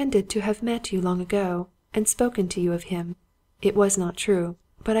 "I pretended to have met you long ago, and spoken to you of him. It was not true,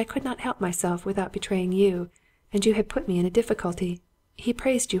 but I could not help myself without betraying you, and you had put me in a difficulty. He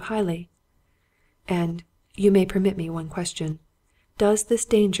praised you highly." "And you may permit me one question. Does this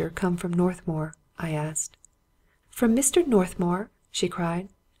danger come from Northmour?" I asked. "From Mr. Northmour?" she cried.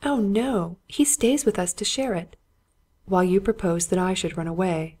 "Oh, no! He stays with us to share it." "While you propose that I should run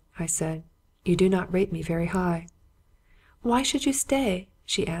away," I said, "you do not rate me very high." "Why should you stay?"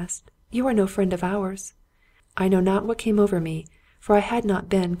 she asked. "You are no friend of ours." I know not what came over me, for I had not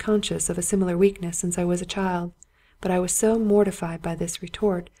been conscious of a similar weakness since I was a child, but I was so mortified by this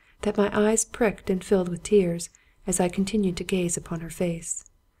retort that my eyes pricked and filled with tears as I continued to gaze upon her face.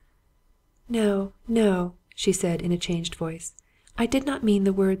 "No, no," she said in a changed voice. "I did not mean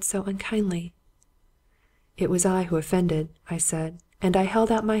the words so unkindly." "It was I who offended," I said, and I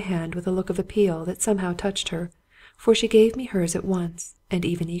held out my hand with a look of appeal that somehow touched her, for she gave me hers at once, and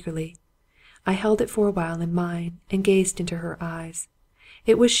even eagerly. I held it for a while in mine, and gazed into her eyes.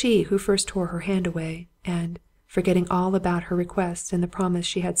 It was she who first tore her hand away, and, forgetting all about her request and the promise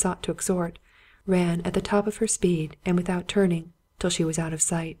she had sought to extort, ran at the top of her speed and without turning till she was out of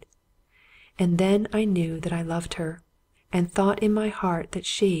sight. And then I knew that I loved her, and thought in my heart that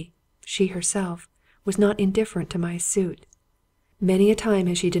she herself, was not indifferent to my suit. Many a time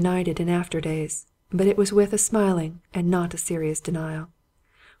has she denied it in after days, but it was with a smiling and not a serious denial.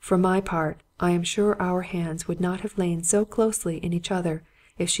 For my part, I am sure our hands would not have lain so closely in each other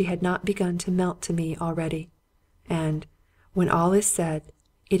if she had not begun to melt to me already. And, when all is said,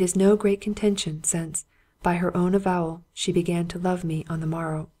 it is no great contention, since, by her own avowal, she began to love me on the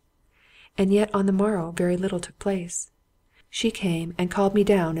morrow. And yet on the morrow very little took place. She came and called me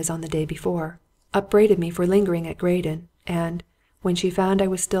down as on the day before, upbraided me for lingering at Graden, and, when she found I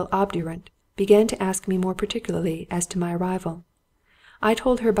was still obdurate, began to ask me more particularly as to my arrival. I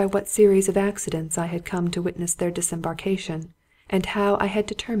told her by what series of accidents I had come to witness their disembarkation, and how I had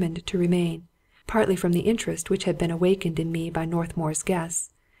determined to remain, partly from the interest which had been awakened in me by Northmour's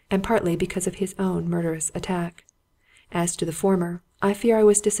guests, and partly because of his own murderous attack. As to the former, I fear I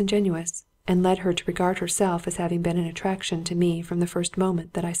was disingenuous, and led her to regard herself as having been an attraction to me from the first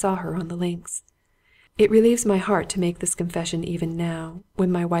moment that I saw her on the links. It relieves my heart to make this confession even now,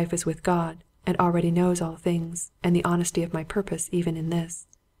 when my wife is with God, and already knows all things, and the honesty of my purpose even in this.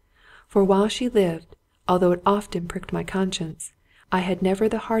 For while she lived, although it often pricked my conscience, I had never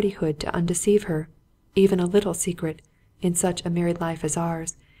the hardihood to undeceive her. Even a little secret, in such a married life as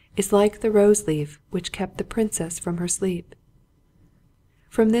ours, is like the rose-leaf which kept the princess from her sleep.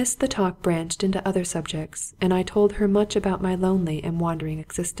 From this the talk branched into other subjects, and I told her much about my lonely and wandering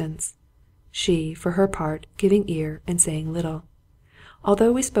existence. She, for her part, giving ear and saying little.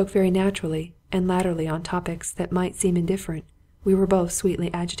 Although we spoke very naturally, and latterly on topics that might seem indifferent, we were both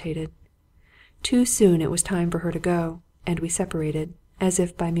sweetly agitated. Too soon it was time for her to go, and we separated, as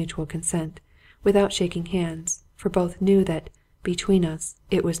if by mutual consent, without shaking hands, for both knew that, between us,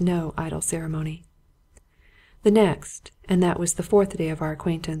 it was no idle ceremony. The next, and that was the 4th day of our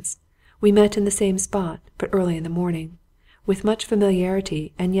acquaintance, we met in the same spot, but early in the morning, with much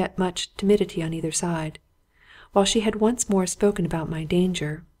familiarity and yet much timidity on either side. While she had once more spoken about my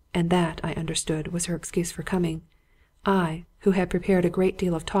danger, and that, I understood, was her excuse for coming, I, who had prepared a great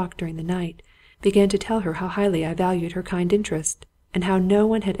deal of talk during the night, began to tell her how highly I valued her kind interest, and how no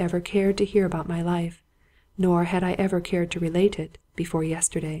one had ever cared to hear about my life, nor had I ever cared to relate it, before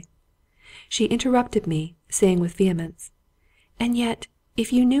yesterday. She interrupted me, saying with vehemence, "And yet,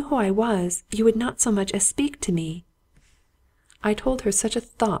 if you knew who I was, you would not so much as speak to me." I told her such a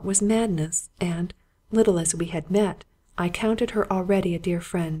thought was madness, and, little as we had met, I counted her already a dear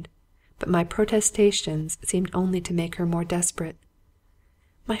friend, but my protestations seemed only to make her more desperate.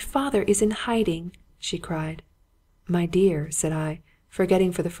 "My father is in hiding," she cried. "My dear," said I,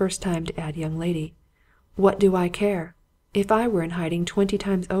 forgetting for the first time to add young lady, "what do I care? If I were in hiding 20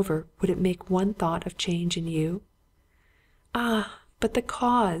 times over, would it make one thought of change in you?" "Ah, but the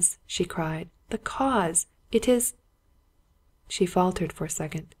cause!" she cried. "The cause! It is—" She faltered for a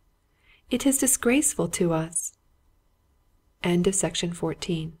second. "It is disgraceful to us." Section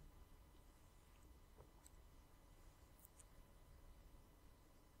 14.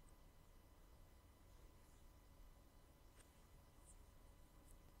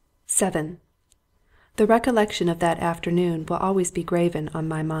 7. The recollection of that afternoon will always be graven on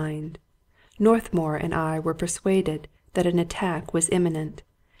my mind. Northmour and I were persuaded that an attack was imminent,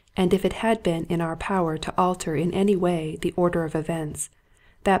 and if it had been in our power to alter in any way the order of events,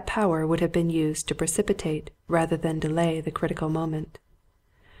 that power would have been used to precipitate rather than delay the critical moment.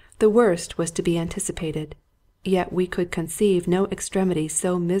 The worst was to be anticipated, yet we could conceive no extremity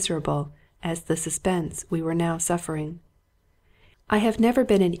so miserable as the suspense we were now suffering. I have never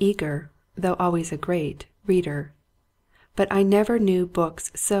been an eager, though always a great, reader, but I never knew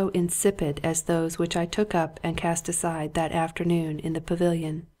books so insipid as those which I took up and cast aside that afternoon in the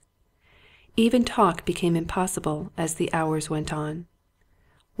pavilion. Even talk became impossible as the hours went on.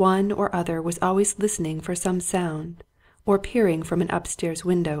 One or other was always listening for some sound, or peering from an upstairs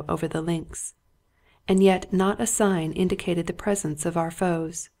window over the links, and yet not a sign indicated the presence of our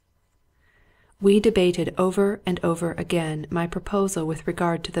foes. We debated over and over again my proposal with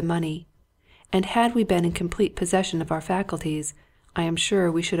regard to the money, and had we been in complete possession of our faculties, I am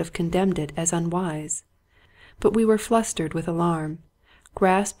sure we should have condemned it as unwise. But we were flustered with alarm,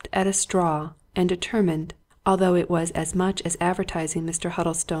 grasped at a straw, and determined, although it was as much as advertising Mr.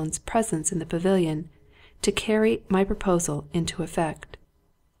 Huddlestone's presence in the pavilion, to carry my proposal into effect.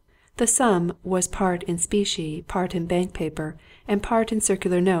 The sum was part in specie, part in bank paper, and part in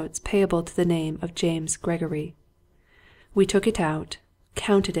circular notes payable to the name of James Gregory. We took it out,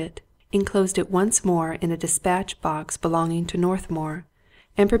 counted it, enclosed it once more in a dispatch box belonging to Northmour,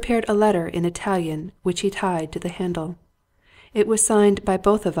 and prepared a letter in Italian which he tied to the handle. It was signed by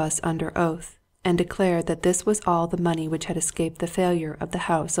both of us under oath, and declared that this was all the money which had escaped the failure of the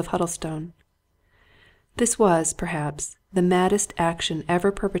house of Huddlestone. This was, perhaps, the maddest action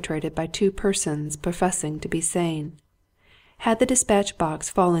ever perpetrated by two persons professing to be sane. Had the dispatch box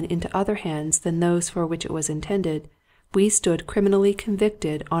fallen into other hands than those for which it was intended, we stood criminally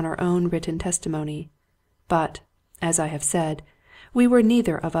convicted on our own written testimony. But, as I have said, we were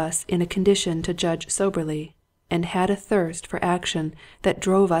neither of us in a condition to judge soberly, and had a thirst for action that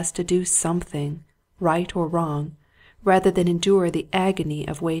drove us to do something, right or wrong, rather than endure the agony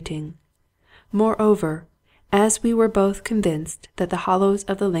of waiting. Moreover, as we were both convinced that the hollows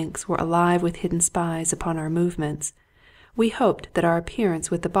of the links were alive with hidden spies upon our movements, we hoped that our appearance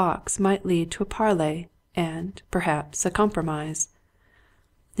with the box might lead to a parley, and, perhaps, a compromise.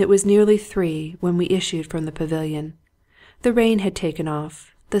 It was nearly 3 when we issued from the pavilion. The rain had taken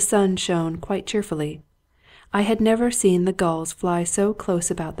off, the sun shone quite cheerfully. I had never seen the gulls fly so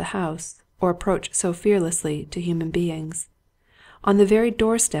close about the house, or approach so fearlessly to human beings. On the very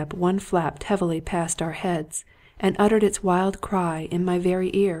doorstep one flapped heavily past our heads, and uttered its wild cry in my very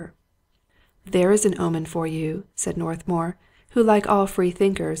ear. "There is an omen for you," said Northmour, who like all free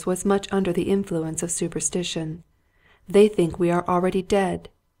thinkers was much under the influence of superstition. "They think we are already dead."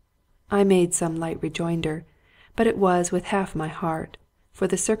 I made some light rejoinder, but it was with half my heart, for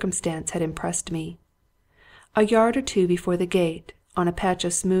the circumstance had impressed me. A yard or two before the gate, on a patch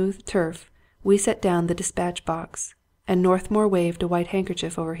of smooth turf, we set down the dispatch box, and Northmour waved a white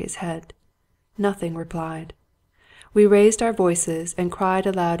handkerchief over his head. Nothing replied. We raised our voices and cried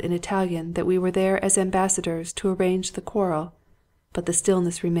aloud in Italian that we were there as ambassadors to arrange the quarrel, but the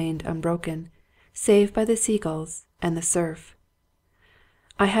stillness remained unbroken, save by the seagulls and the surf.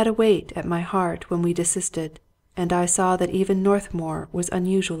 I had a weight at my heart when we desisted, and I saw that even Northmour was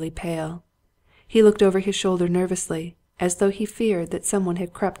unusually pale. He looked over his shoulder nervously, as though he feared that someone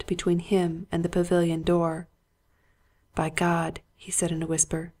had crept between him and the pavilion door. "By God," he said in a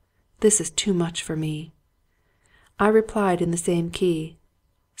whisper, "this is too much for me." I replied in the same key,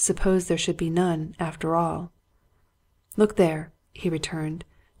 "Suppose there should be none, after all." "Look there," he returned,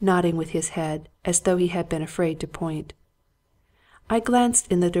 nodding with his head, as though he had been afraid to point. I glanced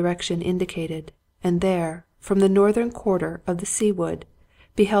in the direction indicated, and there, from the northern quarter of the sea-wood,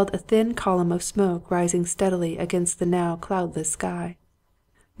 beheld a thin column of smoke rising steadily against the now cloudless sky.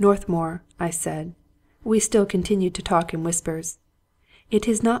 "Northmour," I said, we still continued to talk in whispers, "it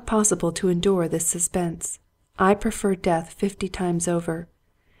is not possible to endure this suspense. I prefer death 50 times over.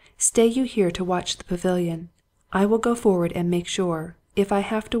 Stay you here to watch the pavilion. I will go forward and make sure, if I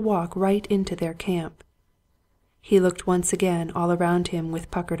have to walk right into their camp." He looked once again all around him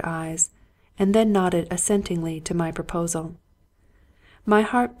with puckered eyes, and then nodded assentingly to my proposal. My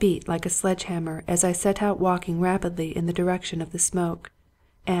heart beat like a sledge-hammer as I set out walking rapidly in the direction of the smoke,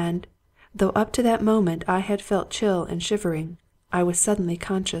 and, though up to that moment I had felt chill and shivering, I was suddenly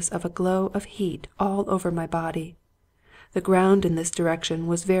conscious of a glow of heat all over my body. The ground in this direction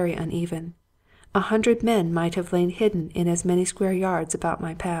was very uneven. 100 men might have lain hidden in as many square yards about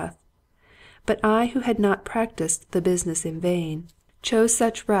my path. But I who had not practised the business in vain, chose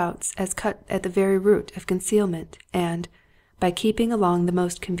such routes as cut at the very root of concealment, and, by keeping along the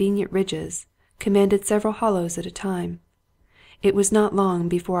most convenient ridges, commanded several hollows at a time. It was not long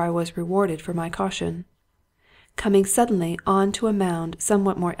before I was rewarded for my caution. Coming suddenly on to a mound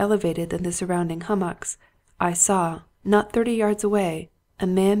somewhat more elevated than the surrounding hummocks, I saw, not 30 yards away, a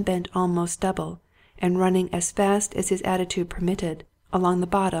man bent almost double, and running as fast as his attitude permitted, along the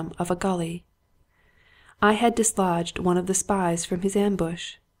bottom of a gully. I had dislodged one of the spies from his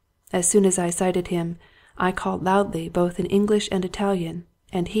ambush. As soon as I sighted him, I called loudly both in English and Italian,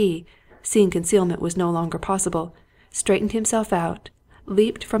 and he, seeing concealment was no longer possible, straightened himself out,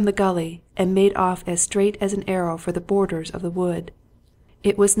 leaped from the gully, and made off as straight as an arrow for the borders of the wood.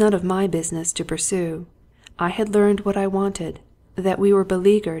 It was none of my business to pursue. I had learned what I wanted, that we were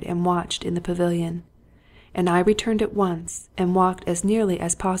beleaguered and watched in the pavilion, and I returned at once and walked as nearly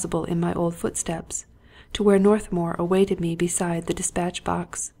as possible in my old footsteps to where Northmour awaited me beside the dispatch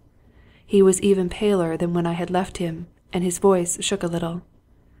box. He was even paler than when I had left him, and his voice shook a little.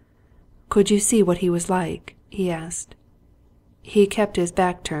 "Could you see what he was like?" he asked. "He kept his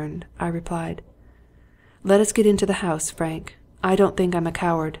back turned," I replied. "Let us get into the house, Frank. I don't think I'm a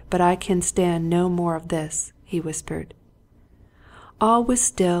coward, but I can stand no more of this," he whispered. All was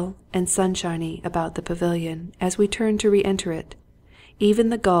still and sunshiny about the pavilion as we turned to re-enter it. Even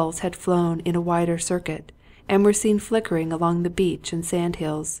the gulls had flown in a wider circuit, and were seen flickering along the beach and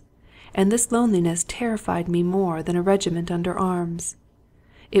sand-hills, and this loneliness terrified me more than a regiment under arms.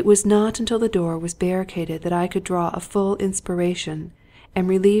 It was not until the door was barricaded that I could draw a full inspiration, and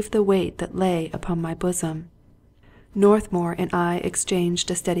relieve the weight that lay upon my bosom. Northmour and I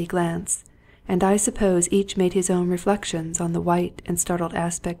exchanged a steady glance, and I suppose each made his own reflections on the white and startled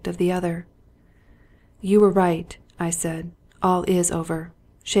aspect of the other. "You were right," I said. "All is over.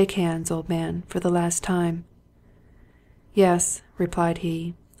 Shake hands, old man, for the last time." "Yes," replied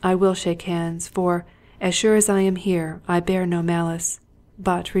he, "I will shake hands, for, as sure as I am here, I bear no malice.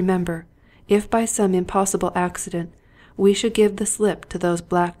 But, remember, if by some impossible accident we should give the slip to those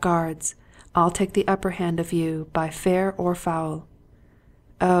black guards, I'll take the upper hand of you by fair or foul."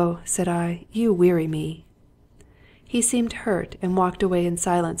 "Oh," said I, "you weary me." He seemed hurt and walked away in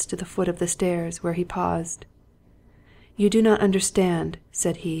silence to the foot of the stairs, where he paused. "You do not understand,"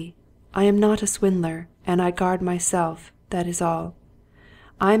 said he. "I am not a swindler, and I guard myself, that is all.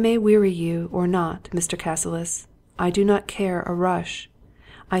 I may weary you or not, Mr. Cassilis. I do not care a rush.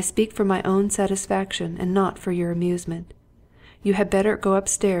 I speak for my own satisfaction and not for your amusement. You had better go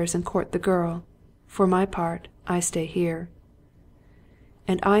upstairs and court the girl. For my part, I stay here."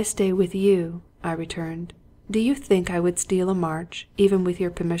 "And I stay with you," I returned. "Do you think I would steal a march, even with your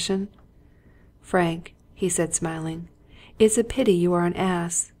permission?" "Frank," he said, smiling, "it's a pity you are an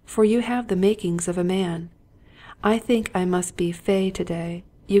ass, for you have the makings of a man. I think I must be fey to-day.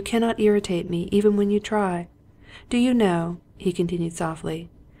 You cannot irritate me even when you try. Do you know," he continued softly,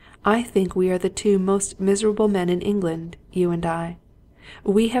 "I think we are the two most miserable men in England, you and I.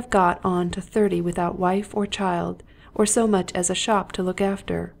 We have got on to 30 without wife or child, or so much as a shop to look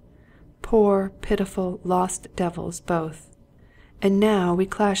after. Poor, pitiful, lost devils both. And now we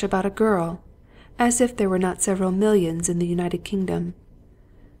clash about a girl, as if there were not several millions in the United Kingdom.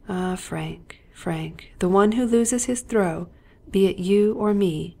 Ah, Frank, Frank, the one who loses his throw, be it you or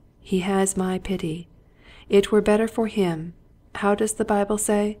me, he has my pity. It were better for him, how does the Bible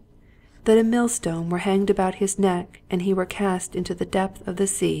say? That a millstone were hanged about his neck, and he were cast into the depth of the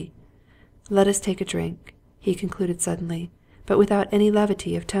sea. Let us take a drink," he concluded suddenly, but without any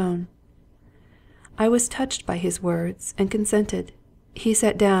levity of tone. I was touched by his words, and consented. He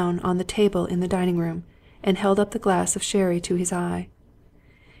sat down on the table in the dining-room, and held up the glass of sherry to his eye.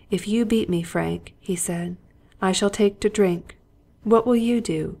 "If you beat me, Frank," he said, "I shall take to drink. What will you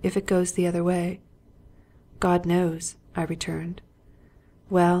do if it goes the other way?" "God knows," I returned.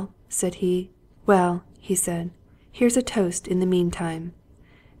 "Well," said he. "Well," he said, "here's a toast in the meantime.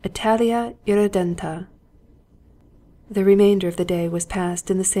 Italia irredenta." The remainder of the day was passed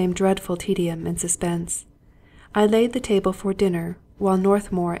in the same dreadful tedium and suspense. I laid the table for dinner, while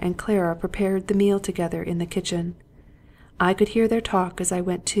Northmour and Clara prepared the meal together in the kitchen. I could hear their talk as I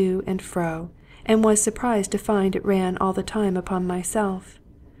went to and fro, and was surprised to find it ran all the time upon myself.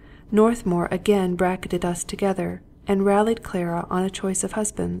 Northmour again bracketed us together, and rallied Clara on a choice of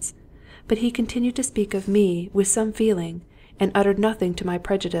husbands, but he continued to speak of me with some feeling, and uttered nothing to my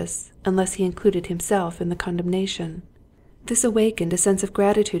prejudice, unless he included himself in the condemnation. This awakened a sense of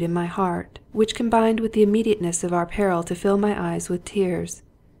gratitude in my heart, which combined with the immediateness of our peril to fill my eyes with tears.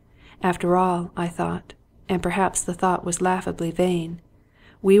 After all, I thought, and perhaps the thought was laughably vain,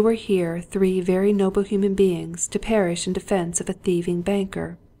 We were here 3 very noble human beings to perish in defence of a thieving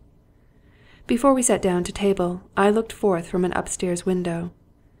banker. Before we sat down to table, I looked forth from an upstairs window.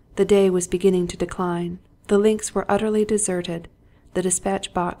 The day was beginning to decline. The links were utterly deserted. The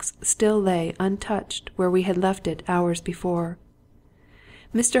dispatch box still lay untouched where we had left it hours before.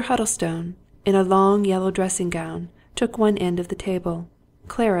 Mr. Huddlestone, in a long yellow dressing-gown, took one end of the table,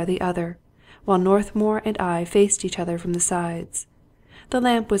 Clara the other, while Northmour and I faced each other from the sides. The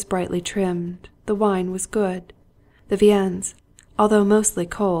lamp was brightly trimmed. The wine was good. The viands, although mostly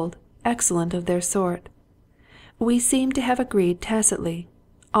cold, excellent of their sort. We seemed to have agreed tacitly.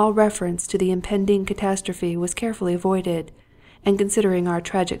 All reference to the impending catastrophe was carefully avoided, and considering our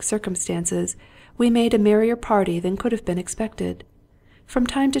tragic circumstances, we made a merrier party than could have been expected. From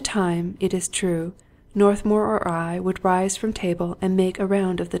time to time, it is true, Northmour or I would rise from table and make a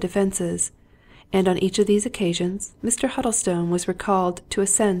round of the defences, and on each of these occasions Mr. Huddlestone was recalled to a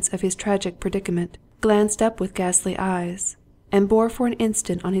sense of his tragic predicament, glanced up with ghastly eyes, and bore for an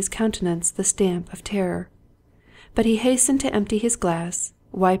instant on his countenance the stamp of terror. But he hastened to empty his glass,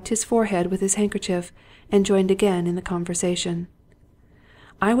 wiped his forehead with his handkerchief, and joined again in the conversation.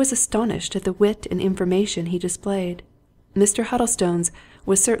 I was astonished at the wit and information he displayed. Mr. Huddlestone's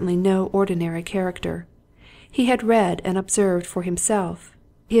was certainly no ordinary character. He had read and observed for himself.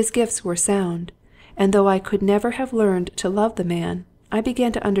 His gifts were sound, and though I could never have learned to love the man, I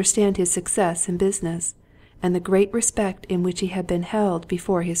began to understand his success in business, and the great respect in which he had been held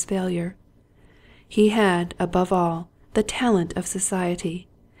before his failure. He had, above all, the talent of society,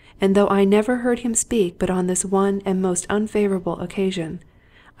 and though I never heard him speak but on this one and most unfavourable occasion,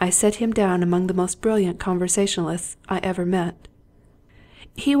 I set him down among the most brilliant conversationalists I ever met.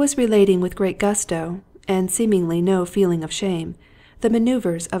 He was relating with great gusto, and seemingly no feeling of shame, the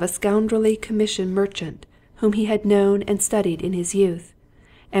manoeuvres of a scoundrelly commission merchant whom he had known and studied in his youth,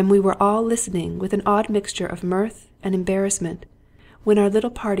 and we were all listening with an odd mixture of mirth and embarrassment, when our little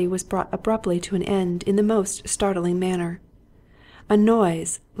party was brought abruptly to an end in the most startling manner. A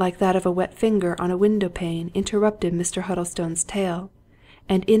noise, like that of a wet finger on a window-pane, interrupted Mr. Huddlestone's tale,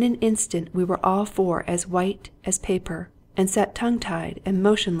 and in an instant we were all 4 as white as paper, and sat tongue-tied and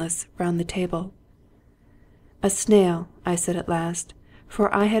motionless round the table. "A snail," I said at last,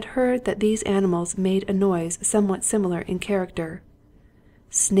 for I had heard that these animals made a noise somewhat similar in character.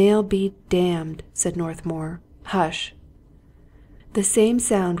 "Snail be damned," said Northmour. "Hush!" The same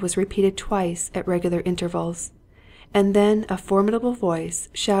sound was repeated twice at regular intervals, and then a formidable voice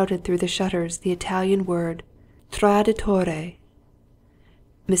shouted through the shutters the Italian word "Traditore."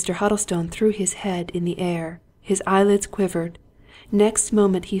 Mr. Huddlestone threw his head in the air. His eyelids quivered. Next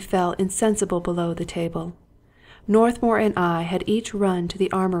moment he fell insensible below the table. Northmour and I had each run to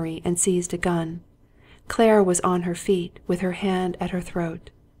the armoury and seized a gun. Clara was on her feet, with her hand at her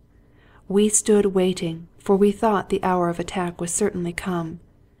throat. We stood waiting, for we thought the hour of attack was certainly come.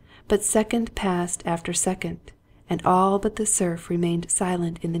 But second passed after second, and all but the serf remained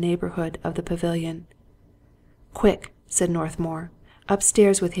silent in the neighbourhood of the pavilion. "Quick," said Northmour,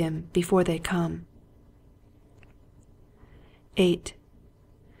 "upstairs with him before they come." 8.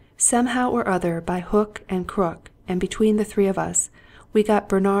 Somehow or other, by hook and crook, and between the 3 of us, we got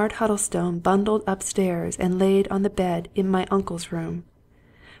Bernard Huddlestone bundled upstairs and laid on the bed in my uncle's room.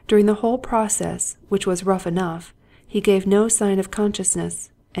 During the whole process, which was rough enough, he gave no sign of consciousness,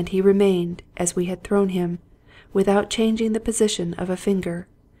 and he remained, as we had thrown him, without changing the position of a finger.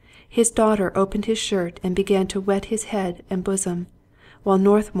 His daughter opened his shirt and began to wet his head and bosom, while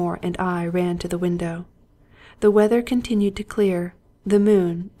Northmour and I ran to the window. The weather continued to clear. The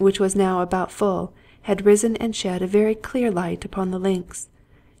moon, which was now about full, had risen and shed a very clear light upon the links.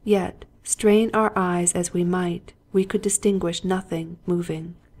 Yet, strain our eyes as we might, we could distinguish nothing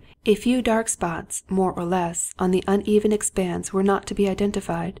moving. A few dark spots, more or less, on the uneven expanse were not to be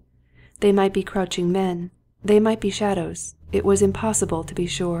identified. They might be crouching men, they might be shadows. It was impossible to be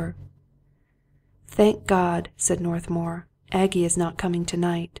sure. "Thank God," said Northmour, "Aggie is not coming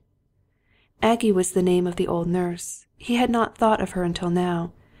tonight." Aggie was the name of the old nurse. He had not thought of her until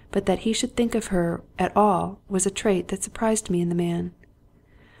now, but that he should think of her at all was a trait that surprised me in the man.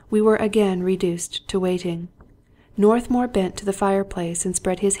 We were again reduced to waiting. Northmour bent to the fireplace and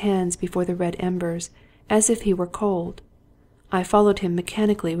spread his hands before the red embers, as if he were cold. I followed him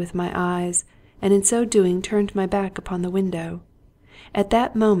mechanically with my eyes, and in so doing turned my back upon the window. At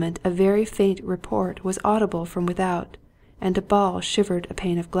that moment a very faint report was audible from without, and a ball shivered a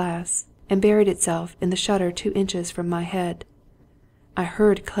pane of glass, and buried itself in the shutter 2 inches from my head. I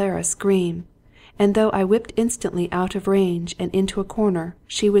heard Clara scream, and though I whipped instantly out of range and into a corner,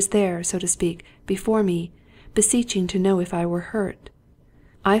 she was there, so to speak, before me, beseeching to know if I were hurt.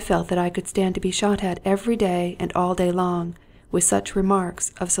 I felt that I could stand to be shot at every day and all day long, with such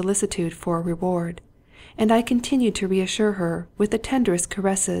remarks of solicitude for a reward, and I continued to reassure her with the tenderest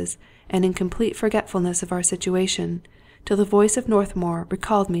caresses and in complete forgetfulness of our situation, till the voice of Northmour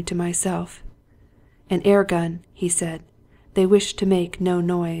recalled me to myself. "An air-gun," he said. "They wish to make no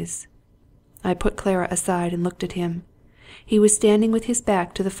noise." I put Clara aside and looked at him. He was standing with his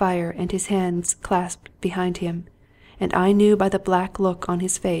back to the fire and his hands clasped behind him, and I knew by the black look on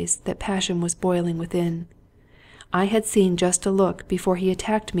his face that passion was boiling within. I had seen just a look before he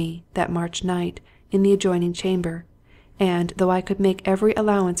attacked me that March night in the adjoining chamber, and though I could make every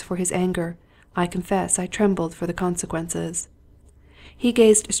allowance for his anger, I confess I trembled for the consequences. He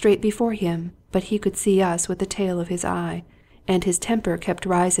gazed straight before him, but he could see us with the tail of his eye, and his temper kept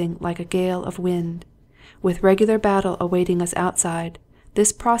rising like a gale of wind. With regular battle awaiting us outside,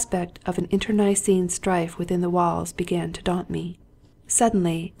 this prospect of an internecine strife within the walls began to daunt me.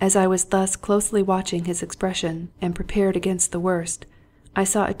 Suddenly, as I was thus closely watching his expression and prepared against the worst, I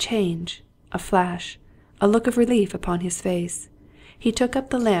saw a change, a flash, a look of relief upon his face. He took up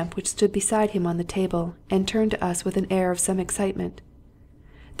the lamp which stood beside him on the table, and turned to us with an air of some excitement.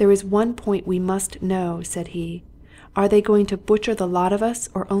 "There is one point we must know," said he. "Are they going to butcher the lot of us,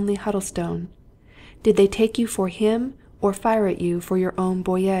 or only Huddlestone? Did they take you for him, or fire at you for your own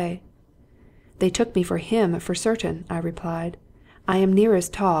Boyer?" "They took me for him, for certain," I replied. "I am near as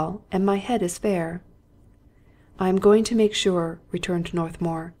tall, and my head is fair." "I am going to make sure," returned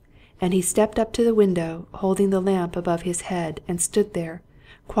Northmour, and he stepped up to the window, holding the lamp above his head, and stood there,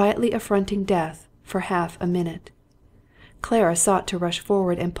 quietly affronting death, for half a minute. Clara sought to rush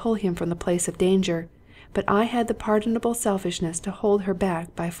forward and pull him from the place of danger, but I had the pardonable selfishness to hold her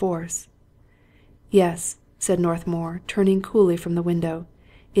back by force. "Yes," said Northmour, turning coolly from the window,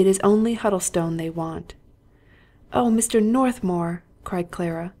 "it is only Huddlestone they want." "Oh, Mr. Northmour!" cried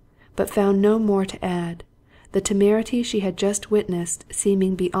Clara, but found no more to add, the temerity she had just witnessed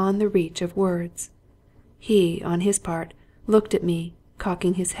seeming beyond the reach of words. He, on his part, looked at me,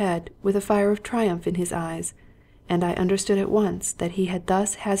 cocking his head, with a fire of triumph in his eyes, and I understood at once that he had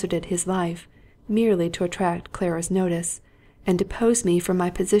thus hazarded his life merely to attract Clara's notice, and depose me from my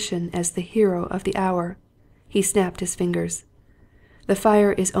position as the hero of the hour. He snapped his fingers. "The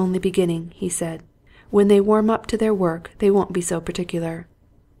fire is only beginning," he said. "When they warm up to their work, they won't be so particular."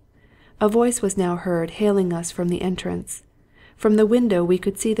 A voice was now heard hailing us from the entrance. From the window we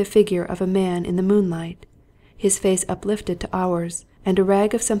could see the figure of a man in the moonlight, his face uplifted to ours, and a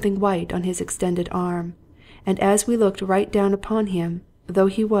rag of something white on his extended arm, and as we looked right down upon him, though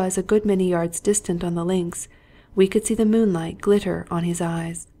he was a good many yards distant on the links, we could see the moonlight glitter on his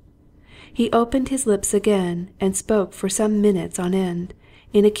eyes. He opened his lips again, and spoke for some minutes on end,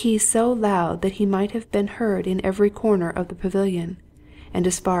 in a key so loud that he might have been heard in every corner of the pavilion, and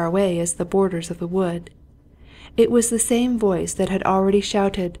as far away as the borders of the wood. It was the same voice that had already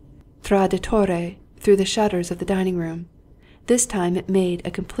shouted "Traditore" through the shutters of the dining-room. This time it made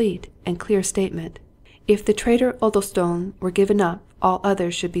a complete and clear statement. If the traitor Huddlestone were given up, all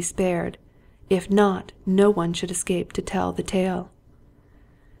others should be spared. If not, no one should escape to tell the tale.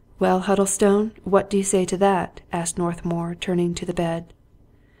 "Well, Huddlestone, what do you say to that?" asked Northmour, turning to the bed.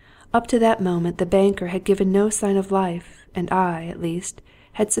 Up to that moment the banker had given no sign of life, and I, at least,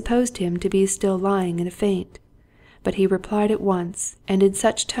 had supposed him to be still lying in a faint. But he replied at once, and in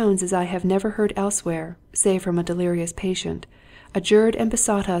such tones as I have never heard elsewhere, save from a delirious patient, adjured and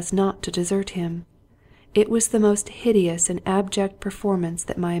besought us not to desert him. It was the most hideous and abject performance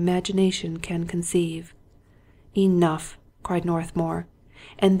that my imagination can conceive. "Enough!" cried Northmour,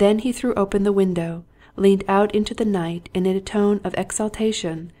 and then he threw open the window, leaned out into the night, and in a tone of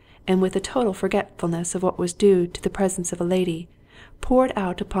exaltation, and with a total forgetfulness of what was due to the presence of a lady, poured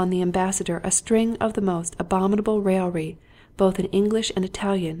out upon the ambassador a string of the most abominable raillery, both in English and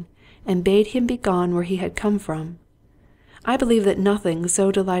Italian, and bade him begone where he had come from. I believe that nothing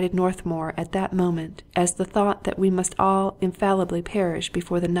so delighted Northmour at that moment as the thought that we must all infallibly perish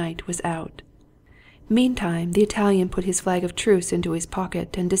before the night was out. Meantime the Italian put his flag of truce into his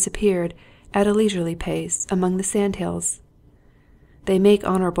pocket and disappeared, at a leisurely pace, among the sand-hills. "They make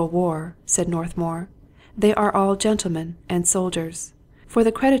honourable war," said Northmour. "They are all gentlemen and soldiers. For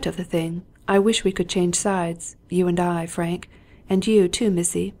the credit of the thing, I wish we could change sides, you and I, Frank, and you too,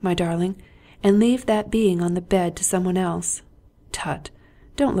 Missy, my darling, and leave that being on the bed to some one else. Tut!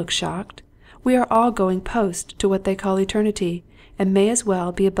 Don't look shocked. We are all going post to what they call eternity, and may as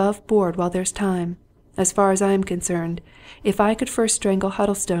well be above board while there's time. As far as I am concerned, if I could first strangle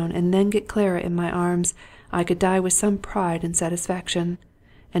Huddlestone and then get Clara in my arms, I could die with some pride and satisfaction.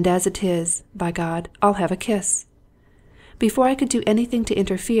 And as it is, by God, I'll have a kiss. Before I could do anything to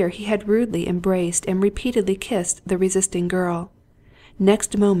interfere, he had rudely embraced and repeatedly kissed the resisting girl.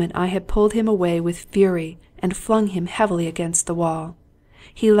 Next moment I had pulled him away with fury and flung him heavily against the wall.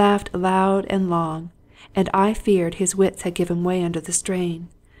 He laughed loud and long, and I feared his wits had given way under the strain,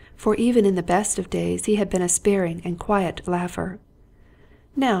 for even in the best of days he had been a sparing and quiet laugher.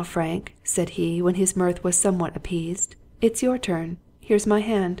 "Now, Frank," said he, when his mirth was somewhat appeased, "it's your turn. Here's my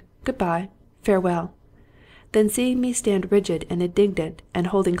hand. Good-bye. Farewell." Then seeing me stand rigid and indignant, and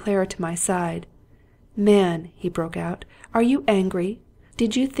holding Clara to my side, "Man," he broke out, "are you angry?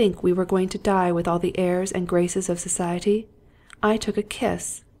 Did you think we were going to die with all the airs and graces of society? I took a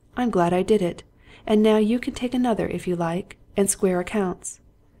kiss. I'm glad I did it. And now you can take another if you like, and square accounts."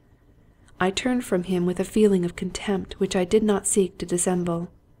 I turned from him with a feeling of contempt which I did not seek to dissemble.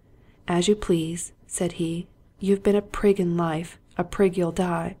 "As you please," said he. "You've been a prig in life, a prig you'll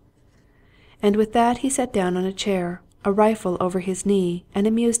die." And with that he sat down on a chair, a rifle over his knee, and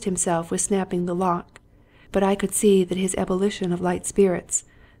amused himself with snapping the lock. But I could see that his ebullition of light spirits,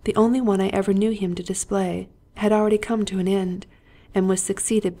 the only one I ever knew him to display, had already come to an end, and was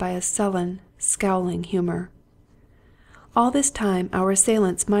succeeded by a sullen, scowling humour. All this time our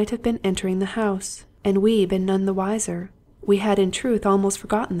assailants might have been entering the house, and we been none the wiser. We had in truth almost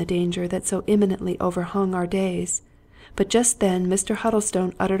forgotten the danger that so imminently overhung our days. But just then Mr.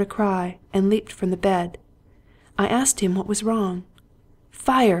 Huddlestone uttered a cry, and leaped from the bed. I asked him what was wrong.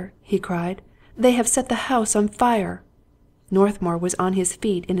 "Fire!" he cried. "They have set the house on fire!" Northmour was on his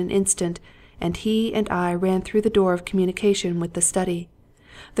feet in an instant, and he and I ran through the door of communication with the study.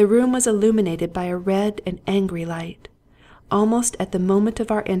 The room was illuminated by a red and angry light. Almost at the moment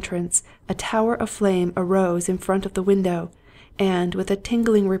of our entrance, a tower of flame arose in front of the window, and, with a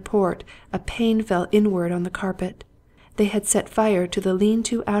tingling report, a pane fell inward on the carpet. They had set fire to the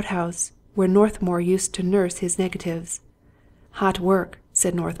lean-to outhouse, where Northmour used to nurse his negatives. "Hot work,"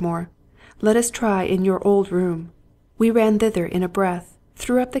 said Northmour. "Let us try in your old room." We ran thither in a breath,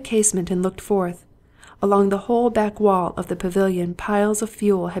 threw up the casement and looked forth. Along the whole back wall of the pavilion piles of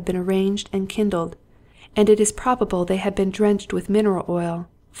fuel had been arranged and kindled, and it is probable they had been drenched with mineral oil,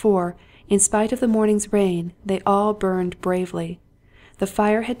 for, in spite of the morning's rain, they all burned bravely. The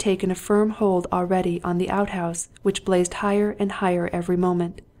fire had taken a firm hold already on the outhouse, which blazed higher and higher every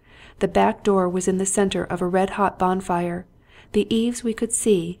moment. The back door was in the centre of a red-hot bonfire. The eaves we could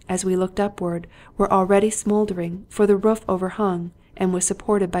see, as we looked upward, were already smouldering, for the roof overhung, and was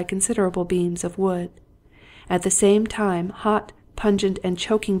supported by considerable beams of wood. At the same time, hot, pungent, and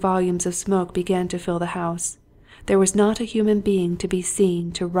choking volumes of smoke began to fill the house. There was not a human being to be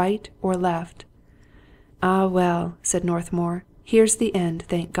seen to right or left. "Ah, well," said Northmour, "here's the end,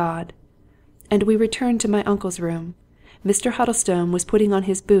 thank God." And we returned to my uncle's room. Mr. Huddlestone was putting on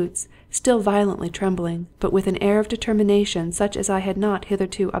his boots, still violently trembling, but with an air of determination such as I had not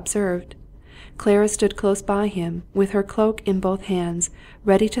hitherto observed. Clara stood close by him, with her cloak in both hands,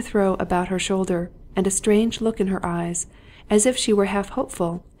 ready to throw about her shoulder, and a strange look in her eyes, as if she were half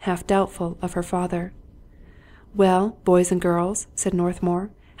hopeful, half doubtful of her father. "Well, boys and girls," said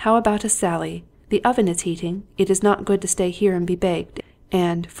Northmour, "how about a sally? The oven is heating. It is not good to stay here and be baked,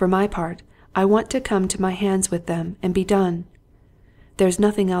 and, for my part, I want to come to my hands with them, and be done." "There's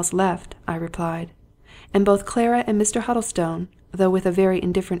nothing else left," I replied. And both Clara and Mr. Huddlestone, though with a very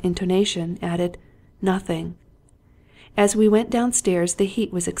indifferent intonation, added, "Nothing." As we went downstairs the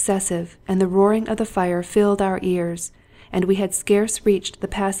heat was excessive, and the roaring of the fire filled our ears, and we had scarce reached the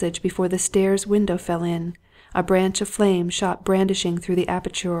passage before the stairs window fell in, a branch of flame shot brandishing through the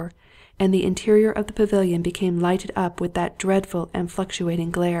aperture, and the interior of the pavilion became lighted up with that dreadful and fluctuating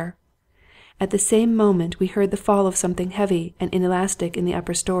glare. At the same moment we heard the fall of something heavy and inelastic in the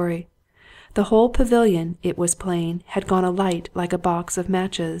upper story. The whole pavilion, it was plain, had gone alight like a box of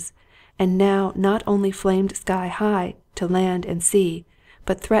matches, and now not only flamed sky-high to land and sea,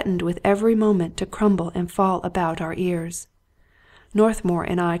 but threatened with every moment to crumble and fall about our ears. Northmour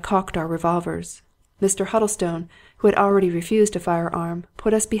and I cocked our revolvers. Mr. Huddlestone, who had already refused a firearm,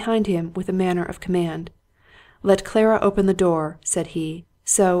 put us behind him with a manner of command. "Let Clara open the door," said he,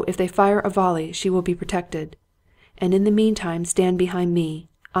 "so, if they fire a volley, she will be protected. And in the meantime stand behind me.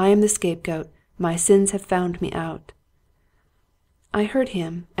 I am the scapegoat. My sins have found me out." I heard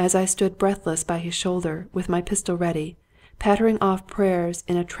him, as I stood breathless by his shoulder, with my pistol ready, pattering off prayers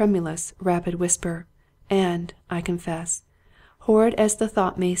in a tremulous, rapid whisper, and, I confess, horrid as the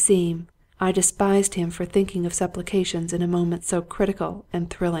thought may seem, I despised him for thinking of supplications in a moment so critical and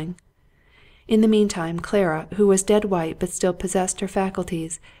thrilling. In the meantime, Clara, who was dead white but still possessed her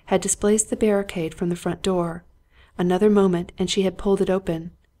faculties, had displaced the barricade from the front door. Another moment and she had pulled it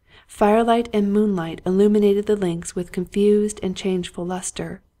open. Firelight and moonlight illuminated the links with confused and changeful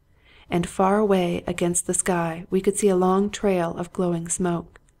luster, and far away against the sky we could see a long trail of glowing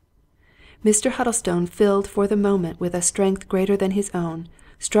smoke. Mr. Huddlestone, filled for the moment with a strength greater than his own,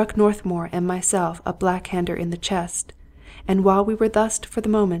 struck Northmour and myself a black-hander in the chest, and while we were thus for the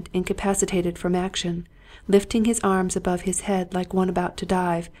moment incapacitated from action, lifting his arms above his head like one about to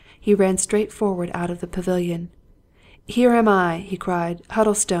dive, he ran straight forward out of the pavilion. "Here am I," he cried,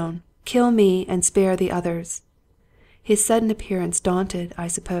 "Huddlestone. Kill me and spare the others." His sudden appearance daunted, I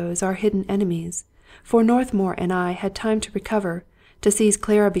suppose, our hidden enemies, for Northmour and I had time to recover, to seize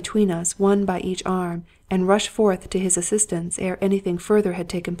Clara between us, one by each arm, and rush forth to his assistance ere anything further had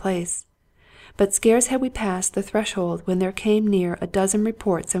taken place. But scarce had we passed the threshold when there came near a dozen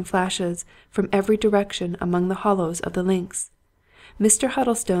reports and flashes from every direction among the hollows of the links. Mr.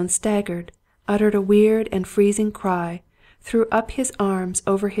 Huddlestone staggered, uttered a weird and freezing cry, threw up his arms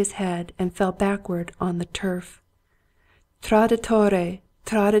over his head, and fell backward on the turf. "Traditore!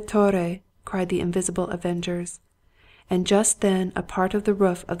 Traditore!" cried the invisible avengers. And just then a part of the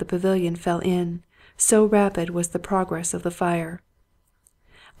roof of the pavilion fell in, so rapid was the progress of the fire.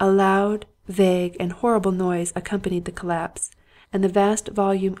 A loud, vague, and horrible noise accompanied the collapse, and the vast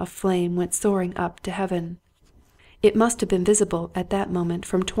volume of flame went soaring up to heaven. It must have been visible at that moment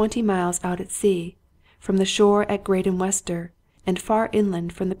from 20 miles out at sea, from the shore at Graden Wester, and far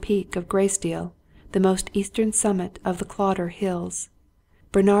inland from the peak of Greysteel, the most eastern summit of the Clodder Hills.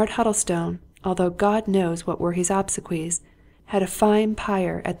 Bernard Huddlestone, although God knows what were his obsequies, had a fine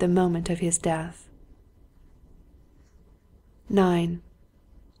pyre at the moment of his death. 9.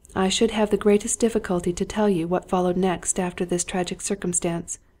 I should have the greatest difficulty to tell you what followed next after this tragic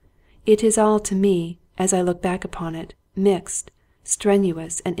circumstance. It is all to me, as I look back upon it, mixed,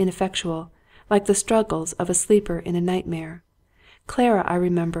 strenuous, and ineffectual, like the struggles of a sleeper in a nightmare. Clara, I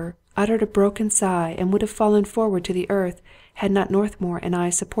remember, uttered a broken sigh and would have fallen forward to the earth had not Northmour and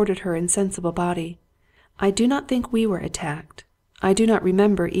I supported her insensible body. I do not think we were attacked. I do not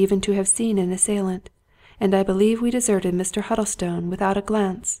remember even to have seen an assailant, and I believe we deserted Mr. Huddlestone without a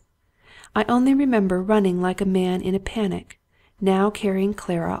glance. I only remember running like a man in a panic, now carrying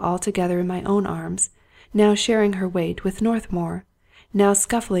Clara altogether in my own arms, now sharing her weight with Northmour, now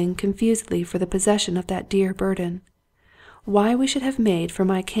scuffling confusedly for the possession of that dear burden. Why we should have made for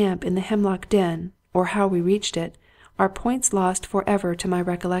my camp in the hemlock den, or how we reached it, are points lost for ever to my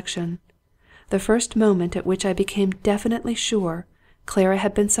recollection. The first moment at which I became definitely sure, Clara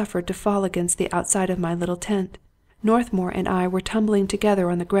had been suffered to fall against the outside of my little tent. Northmour and I were tumbling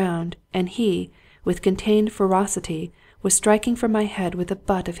together on the ground, and he, with contained ferocity, was striking for my head with the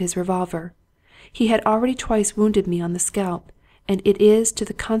butt of his revolver. He had already twice wounded me on the scalp, and it is to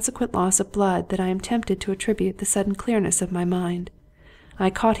the consequent loss of blood that I am tempted to attribute the sudden clearness of my mind. I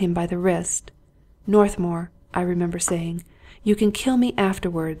caught him by the wrist. "Northmour," I remember saying, "you can kill me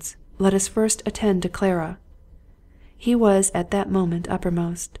afterwards. Let us first attend to Clara." He was at that moment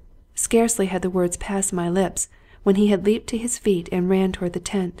uppermost. Scarcely had the words passed my lips when he had leaped to his feet and ran toward the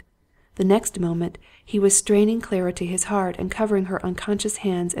tent. The next moment he was straining Clara to his heart and covering her unconscious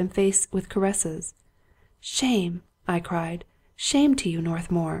hands and face with caresses. "Shame!" I cried. "Shame to you,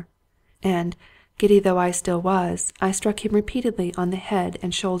 Northmour!" And, giddy though I still was, I struck him repeatedly on the head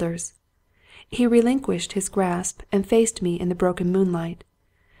and shoulders. He relinquished his grasp and faced me in the broken moonlight.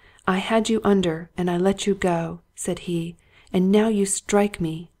 "I had you under, and I let you go," said he, "and now you strike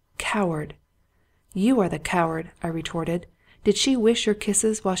me. Coward!" "You are the coward," I retorted. "Did she wish your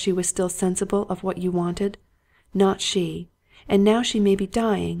kisses while she was still sensible of what you wanted? Not she. And now she may be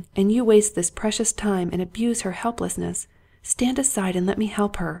dying, and you waste this precious time and abuse her helplessness. Stand aside and let me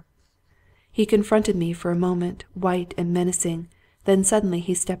help her." He confronted me for a moment, white and menacing, then suddenly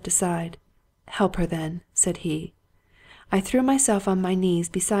he stepped aside. "Help her then," said he. I threw myself on my knees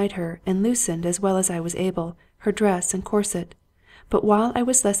beside her and loosened as well as I was able her dress and corset, but while I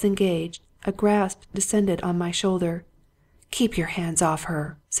was thus engaged, a grasp descended on my shoulder. "Keep your hands off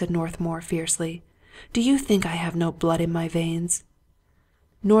her," said Northmour fiercely. "Do you think I have no blood in my veins?"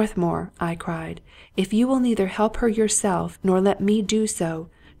 "Northmour," I cried, "if you will neither help her yourself nor let me do so,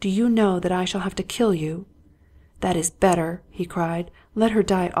 do you know that I shall have to kill you?" "That is better," he cried. "Let her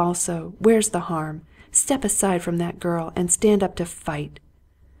die also. Where's the harm? Step aside from that girl and stand up to fight."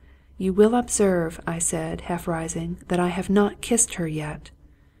 "You will observe," I said, half rising, "that I have not kissed her yet."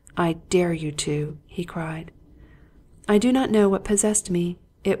 "I dare you to," he cried. I do not know what possessed me.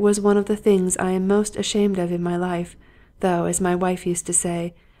 It was one of the things I am most ashamed of in my life, though, as my wife used to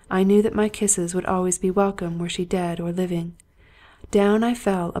say, I knew that my kisses would always be welcome were she dead or living. Down I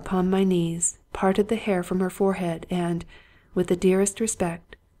fell upon my knees, parted the hair from her forehead, and, with the dearest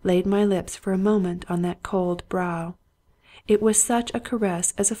respect, laid my lips for a moment on that cold brow. It was such a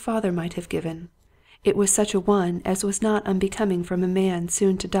caress as a father might have given. It was such a one as was not unbecoming from a man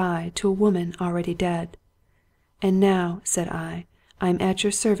soon to die to a woman already dead. "And now," said I am at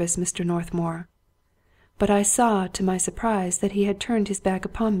your service, Mr. Northmour." But I saw, to my surprise, that he had turned his back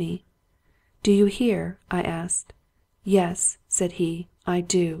upon me. "Do you hear?" I asked. "Yes," said he, "I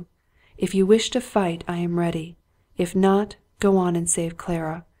do. If you wish to fight, I am ready. If not, go on and save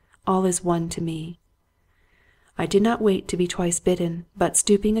Clara. All is one to me." I did not wait to be twice bidden, but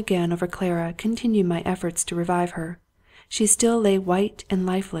stooping again over Clara, continued my efforts to revive her. She still lay white and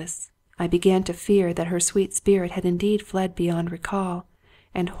lifeless. I began to fear that her sweet spirit had indeed fled beyond recall,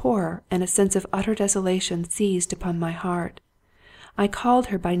 and horror and a sense of utter desolation seized upon my heart. I called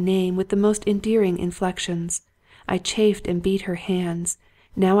her by name with the most endearing inflections. I chafed and beat her hands.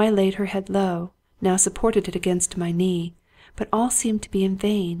 Now I laid her head low, now supported it against my knee, but all seemed to be in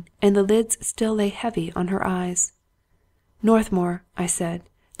vain, and the lids still lay heavy on her eyes. "Northmour," I said,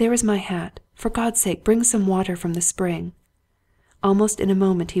 "there is my hat. For God's sake, bring some water from the spring." Almost in a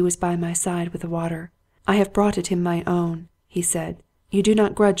moment he was by my side with the water. "I have brought it in my own," he said. "You do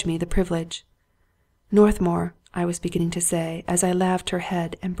not grudge me the privilege." "Northmour," I was beginning to say, as I laved her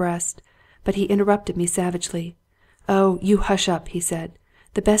head and breast, but he interrupted me savagely. "Oh, you hush up," he said.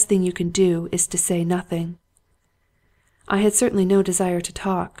 "The best thing you can do is to say nothing." I had certainly no desire to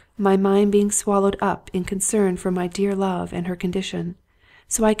talk, my mind being swallowed up in concern for my dear love and her condition,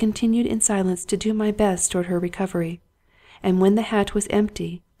 so I continued in silence to do my best toward her recovery, and when the hat was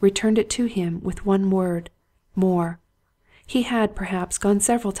empty, returned it to him with one word, "More." He had, perhaps, gone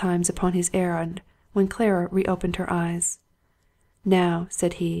several times upon his errand, when Clara reopened her eyes. "Now,"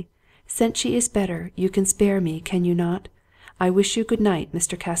 said he, "since she is better, you can spare me, can you not? I wish you good night,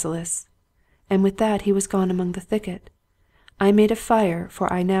 Mr. Cassilis." And with that he was gone among the thicket. I made a fire,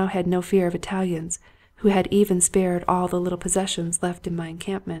 for I now had no fear of Italians, who had even spared all the little possessions left in my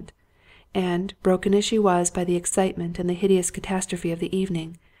encampment, and, broken as she was by the excitement and the hideous catastrophe of the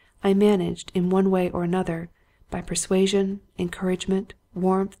evening, I managed, in one way or another, by persuasion, encouragement,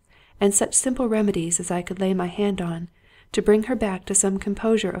 warmth, and such simple remedies as I could lay my hand on, to bring her back to some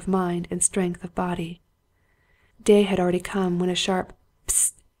composure of mind and strength of body. Day had already come when a sharp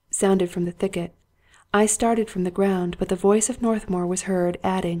 "psst" sounded from the thicket. I started from the ground, but the voice of Northmour was heard,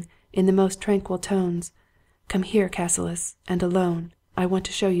 adding, in the most tranquil tones, "Come here, Cassilis, and alone. I want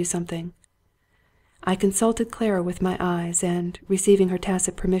to show you something." I consulted Clara with my eyes, and, receiving her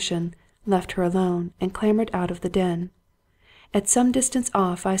tacit permission, left her alone, and clambered out of the den. At some distance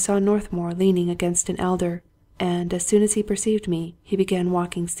off I saw Northmour leaning against an elder, and, as soon as he perceived me, he began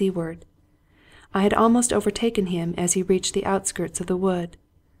walking seaward. I had almost overtaken him as he reached the outskirts of the wood.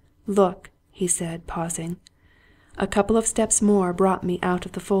 "Look," he said, pausing. A couple of steps more brought me out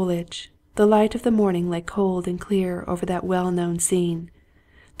of the foliage. The light of the morning lay cold and clear over that well-known scene.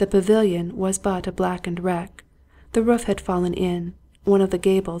 The pavilion was but a blackened wreck. The roof had fallen in, one of the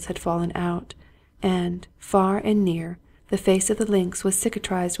gables had fallen out, and, far and near, the face of the links was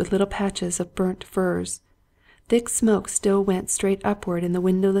cicatrized with little patches of burnt furze. Thick smoke still went straight upward in the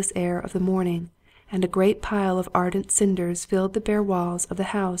windowless air of the morning, and a great pile of ardent cinders filled the bare walls of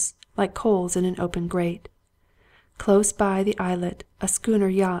the house like coals in an open grate. Close by the islet a schooner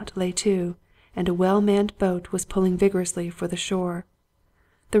yacht lay to, and a well-manned boat was pulling vigorously for the shore.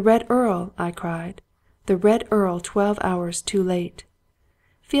 "The Red Earl!" I cried. "The Red Earl 12 hours too late."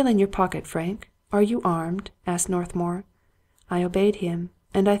 "Feel in your pocket, Frank. Are you armed?" asked Northmour. I obeyed him,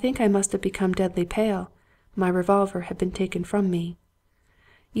 and I think I must have become deadly pale. My revolver had been taken from me.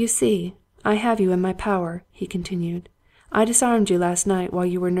 "You see, I have you in my power," he continued. "I disarmed you last night while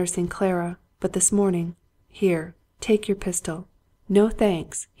you were nursing Clara, but this morning— Here, take your pistol." "No,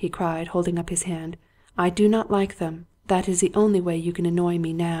 thanks," he cried, holding up his hand. "I do not like them. That is the only way you can annoy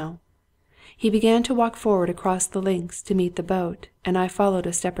me now." He began to walk forward across the links to meet the boat, and I followed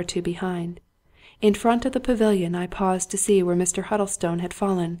a step or two behind. In front of the pavilion I paused to see where Mr. Huddlestone had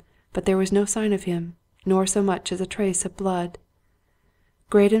fallen, but there was no sign of him, nor so much as a trace of blood.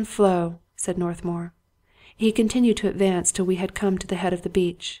 "Graden Floe," said Northmour. He continued to advance till we had come to the head of the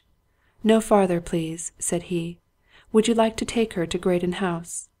beach. "No farther, please," said he. "Would you like to take her to Graden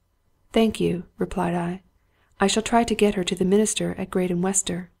House?" "Thank you," replied I. "I shall try to get her to the minister at Graden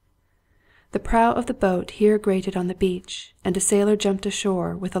Wester." The prow of the boat here grated on the beach, and a sailor jumped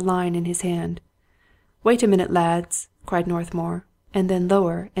ashore with a line in his hand. "Wait a minute, lads," cried Northmour, and then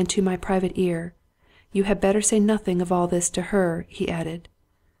lower and to my private ear, "You had better say nothing of all this to her," he added.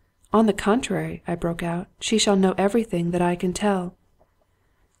 "On the contrary," I broke out, "she shall know everything that I can tell."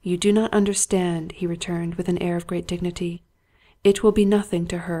 "You do not understand," he returned, with an air of great dignity. It will be nothing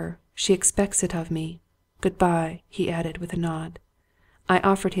to her. She expects it of me. Good-bye," he added with a nod. I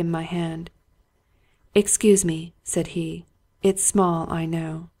offered him my hand. "Excuse me," said he. "It's small, I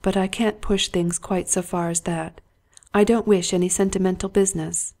know, but I can't push things quite so far as that. I don't wish any sentimental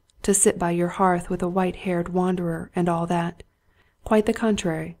business, to sit by your hearth with a white-haired wanderer and all that. Quite the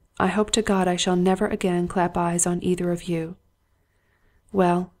contrary. I hope to God I shall never again clap eyes on either of you."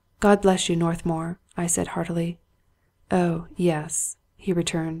 "Well, God bless you, Northmour," I said heartily. "Oh, yes," he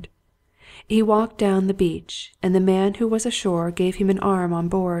returned. He walked down the beach, and the man who was ashore gave him an arm on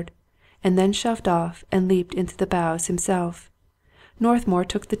board, and then shoved off and leaped into the bows himself. Northmour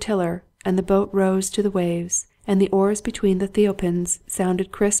took the tiller, and the boat rose to the waves, and the oars between the tholepins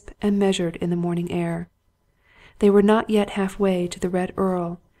sounded crisp and measured in the morning air. They were not yet half-way to the Red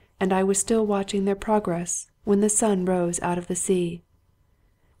Earl, and I was still watching their progress when the sun rose out of the sea.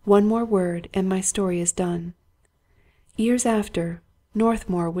 One more word, and my story is done. Years after,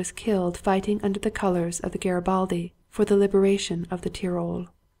 Northmour was killed fighting under the colours of the Garibaldi for the liberation of the Tyrol.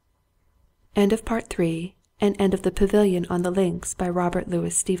 End of Part 3, and end of The Pavilion on the Links by Robert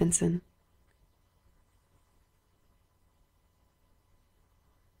Louis Stevenson.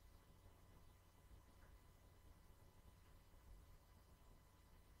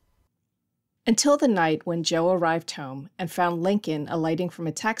 Until the night when Joe arrived home and found Lincoln alighting from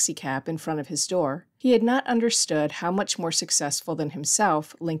a taxicab in front of his door, he had not understood how much more successful than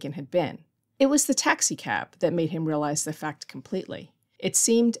himself Lincoln had been. It was the taxicab that made him realize the fact completely. It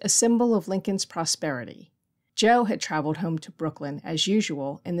seemed a symbol of Lincoln's prosperity. Joe had traveled home to Brooklyn, as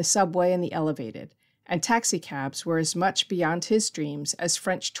usual, in the subway and the elevated, and taxicabs were as much beyond his dreams as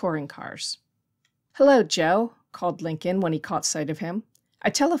French touring cars. "Hello, Joe," called Lincoln when he caught sight of him. "I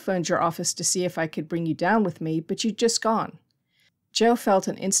telephoned your office to see if I could bring you down with me, but you'd just gone." Joe felt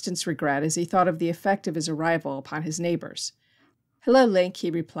an instant's regret as he thought of the effect of his arrival upon his neighbors. "Hello, Link," he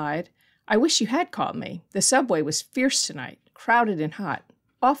replied. "I wish you had called me. The subway was fierce tonight, crowded and hot.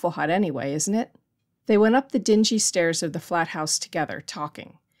 Awful hot anyway, isn't it?" They went up the dingy stairs of the flat house together,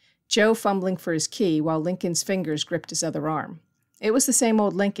 talking, Joe fumbling for his key while Lincoln's fingers gripped his other arm. It was the same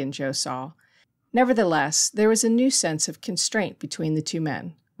old Lincoln, Joe saw. Nevertheless, there was a new sense of constraint between the two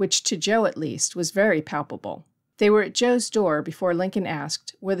men, which to Joe at least was very palpable. They were at Joe's door before Lincoln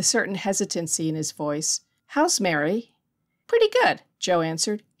asked, with a certain hesitancy in his voice, "How's Mary?" "Pretty good," Joe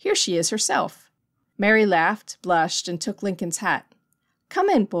answered. "Here she is herself." Mary laughed, blushed, and took Lincoln's hat. "Come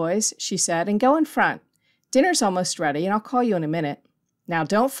in, boys," she said, "and go in front. Dinner's almost ready, and I'll call you in a minute." "Now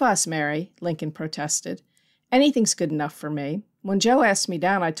don't fuss, Mary," Lincoln protested. "Anything's good enough for me. When Joe asked me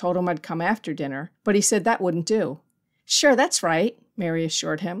down, I told him I'd come after dinner, but he said that wouldn't do." "Sure, that's right," Mary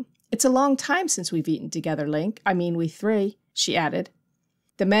assured him. "It's a long time since we've eaten together, Link. I mean, we three," she added.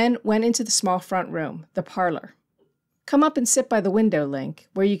 The men went into the small front room, the parlor. "Come up and sit by the window, Link,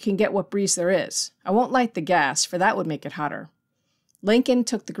 where you can get what breeze there is. I won't light the gas, for that would make it hotter." Lincoln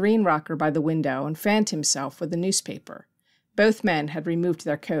took the green rocker by the window and fanned himself with a newspaper. Both men had removed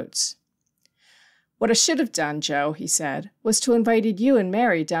their coats. "What I should have done, Joe," he said, "was to invited you and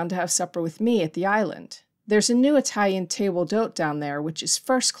Mary down to have supper with me at the island. There's a new Italian table d'hote down there which is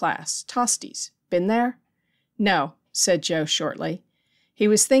first class, Tosti's. Been there?" "No," said Joe shortly. He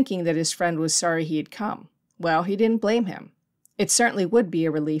was thinking that his friend was sorry he had come. Well, he didn't blame him. It certainly would be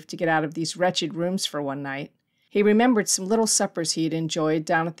a relief to get out of these wretched rooms for one night. He remembered some little suppers he had enjoyed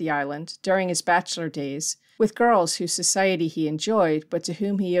down at the island during his bachelor days, with girls whose society he enjoyed, but to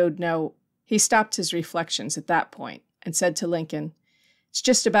whom he owed no— He stopped his reflections at that point and said to Lincoln, "It's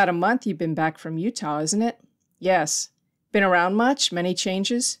just about a month you've been back from Utah, isn't it?" "Yes." "Been around much? Many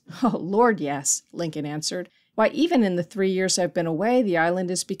changes?" "Oh, Lord, yes," Lincoln answered. "Why, even in the 3 years I've been away, the island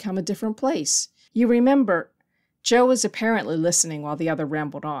has become a different place. You remember—" Joe was apparently listening while the other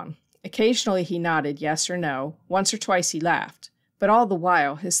rambled on. Occasionally he nodded yes or no, once or twice he laughed, but all the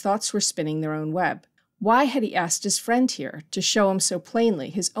while his thoughts were spinning their own web. Why had he asked his friend here to show him so plainly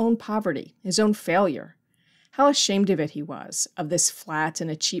his own poverty, his own failure? How ashamed of it he was, of this flat in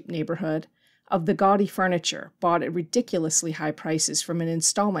a cheap neighborhood, of the gaudy furniture bought at ridiculously high prices from an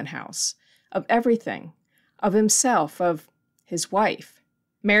installment house, of everything, of himself, of his wife.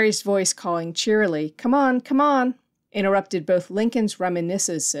 Mary's voice calling cheerily, "Come on," interrupted both Lincoln's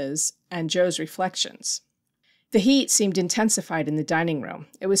reminiscences and Joe's reflections. The heat seemed intensified in the dining room.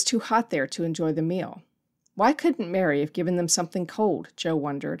 It was too hot there to enjoy the meal. Why couldn't Mary have given them something cold, Joe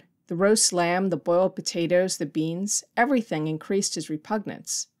wondered. The roast lamb, the boiled potatoes, the beans, everything increased his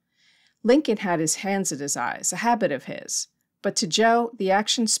repugnance. Lincoln had his hands at his eyes, a habit of his, but to Joe the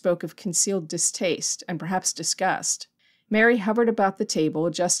action spoke of concealed distaste and perhaps disgust. Mary hovered about the table,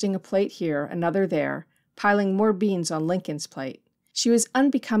 adjusting a plate here, another there, piling more beans on Lincoln's plate. She was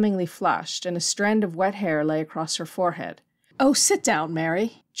unbecomingly flushed, and a strand of wet hair lay across her forehead. "Oh, sit down,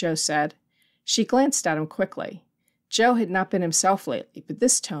 Mary," Joe said. She glanced at him quickly. Joe had not been himself lately, but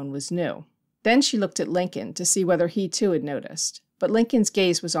this tone was new. Then she looked at Lincoln to see whether he too had noticed, but Lincoln's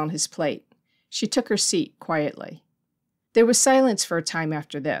gaze was on his plate. She took her seat quietly. There was silence for a time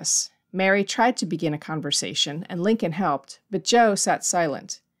after this. Mary tried to begin a conversation, and Lincoln helped, but Joe sat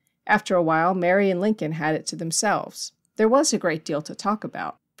silent. After a while, Mary and Lincoln had it to themselves. There was a great deal to talk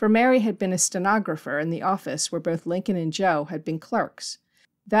about, for Mary had been a stenographer in the office where both Lincoln and Joe had been clerks.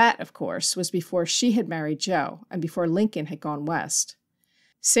 That, of course, was before she had married Joe, and before Lincoln had gone west.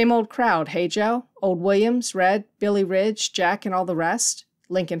 "Same old crowd, hey, Joe? Old Williams, Red, Billy Ridge, Jack, and all the rest?"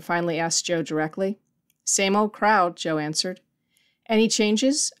 Lincoln finally asked Joe directly. "Same old crowd," Joe answered. "Any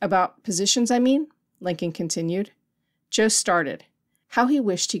changes? About positions, I mean?" Lincoln continued. Joe started. How he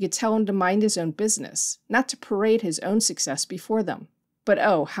wished he could tell him to mind his own business, not to parade his own success before them. But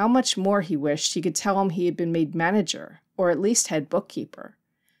oh, how much more he wished he could tell him he had been made manager, or at least head bookkeeper.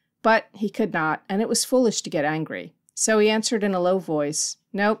 But he could not, and it was foolish to get angry. So he answered in a low voice,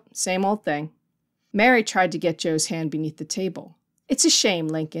 "Nope, same old thing." Mary tried to get Joe's hand beneath the table. "It's a shame,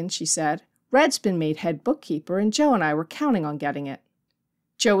 Lincoln," she said. "Red's been made head bookkeeper, and Joe and I were counting on getting it."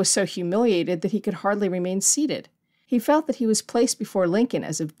 Joe was so humiliated that he could hardly remain seated. He felt that he was placed before Lincoln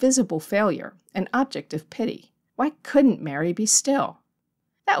as a visible failure, an object of pity. Why couldn't Mary be still?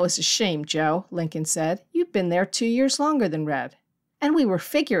 "That was a shame, Joe," Lincoln said. "You've been there 2 years longer than Red." "And we were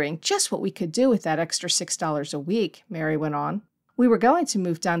figuring just what we could do with that extra $6 a week," Mary went on. "We were going to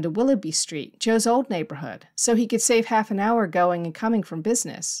move down to Willoughby Street, Joe's old neighborhood, so he could save half an hour going and coming from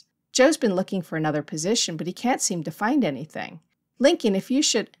business. Joe's been looking for another position, but he can't seem to find anything. Lincoln, if you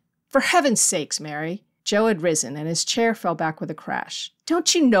should—" "For heaven's sakes, Mary!" Joe had risen, and his chair fell back with a crash.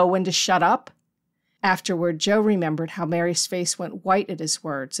 "Don't you know when to shut up?" Afterward, Joe remembered how Mary's face went white at his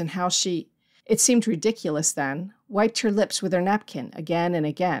words, and how she—it seemed ridiculous then— wiped her lips with her napkin again and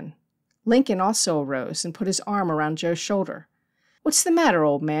again. Lincoln also arose and put his arm around Joe's shoulder. "What's the matter,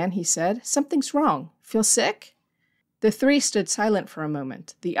 old man?" he said. "Something's wrong. Feel sick?" The three stood silent for a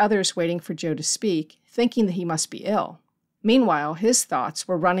moment, the others waiting for Joe to speak, thinking that he must be ill. Meanwhile, his thoughts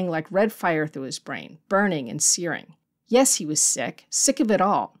were running like red fire through his brain, burning and searing. Yes, he was sick of it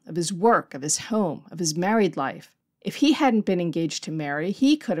all, of his work, of his home, of his married life. If he hadn't been engaged to Mary,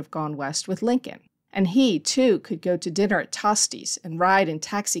 he could have gone west with Lincoln. And he, too, could go to dinner at Tosti's and ride in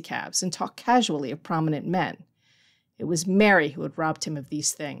taxicabs and talk casually of prominent men. It was Mary who had robbed him of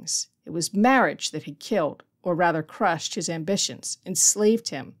these things. It was marriage that had killed, or rather crushed, his ambitions, enslaved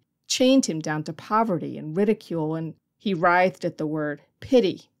him, chained him down to poverty and ridicule and— He writhed at the word.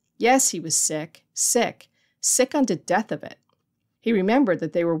 Pity. Yes, he was sick unto death of it. He remembered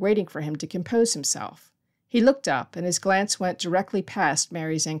that they were waiting for him to compose himself. He looked up, and his glance went directly past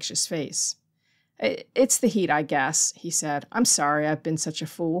Mary's anxious face. "It's the heat, I guess," he said. "I'm sorry I've been such a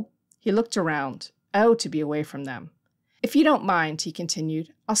fool." He looked around. Oh, to be away from them. "If you don't mind," he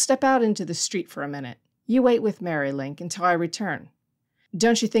continued, "I'll step out into the street for a minute. You wait with Mary, Link, until I return."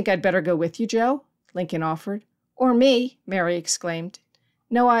 "Don't you think I'd better go with you, Joe?" Lincoln offered. "Or me," Mary exclaimed.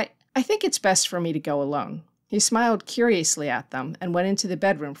 "No, I think it's best for me to go alone." He smiled curiously at them and went into the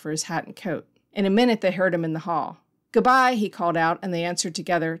bedroom for his hat and coat. In a minute they heard him in the hall. "Goodbye," he called out, and they answered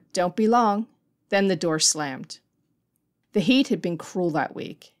together, "Don't be long." Then the door slammed. The heat had been cruel that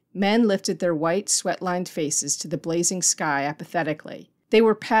week. Men lifted their white, sweat-lined faces to the blazing sky apathetically. They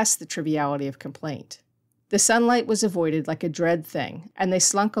were past the triviality of complaint. The sunlight was avoided like a dread thing, and they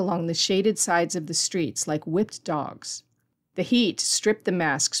slunk along the shaded sides of the streets like whipped dogs. The heat stripped the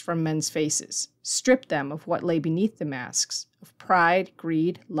masks from men's faces, stripped them of what lay beneath the masks, of pride,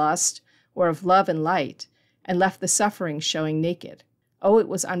 greed, lust, or of love and light, and left the suffering showing naked. Oh, it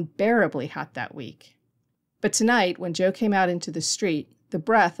was unbearably hot that week. But tonight, when Joe came out into the street, the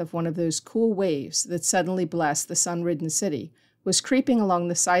breath of one of those cool waves that suddenly blessed the sun-ridden city was creeping along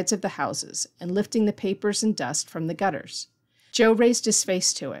the sides of the houses and lifting the papers and dust from the gutters. Joe raised his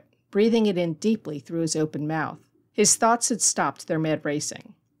face to it, breathing it in deeply through his open mouth. His thoughts had stopped their mad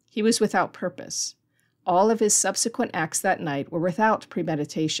racing. He was without purpose. All of his subsequent acts that night were without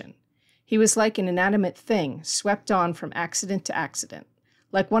premeditation. He was like an inanimate thing swept on from accident to accident,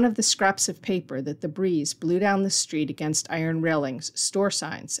 like one of the scraps of paper that the breeze blew down the street against iron railings, store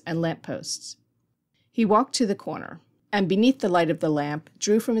signs, and lamp-posts. He walked to the corner, and beneath the light of the lamp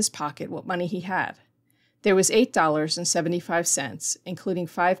drew from his pocket what money he had. There was $8.75, including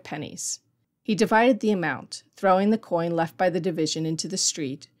 5 pennies. He divided the amount, throwing the coin left by the division into the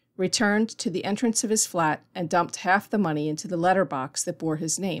street, returned to the entrance of his flat, and dumped half the money into the letter box that bore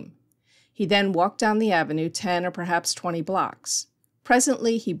his name. He then walked down the avenue 10 or perhaps 20 blocks.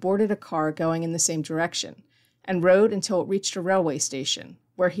 Presently, he boarded a car going in the same direction, and rode until it reached a railway station,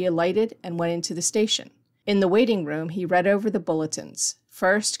 where he alighted and went into the station. In the waiting room, he read over the bulletins,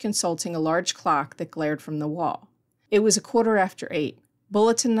 first consulting a large clock that glared from the wall. It was 8:15.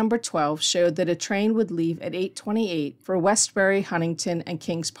 Bulletin number 12 showed that a train would leave at 8:28 for Westbury, Huntington, and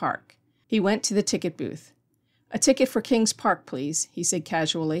Kings Park. He went to the ticket booth. "A ticket for Kings Park, please," he said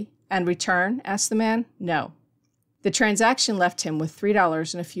casually. "And return?" asked the man. "No." The transaction left him with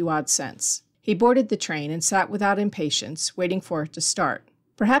 $3 and a few odd cents. He boarded the train and sat without impatience, waiting for it to start.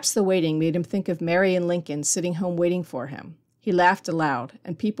 Perhaps the waiting made him think of Mary and Lincoln sitting home waiting for him. He laughed aloud,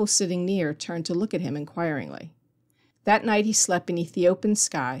 and people sitting near turned to look at him inquiringly. That night he slept beneath the open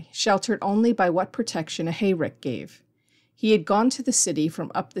sky, sheltered only by what protection a hayrick gave. He had gone to the city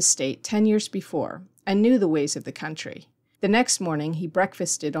from up the state 10 years before, and knew the ways of the country. The next morning he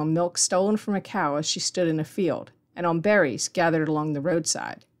breakfasted on milk stolen from a cow as she stood in a field, and on berries gathered along the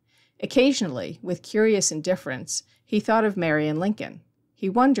roadside. Occasionally, with curious indifference, he thought of Mary and Lincoln. He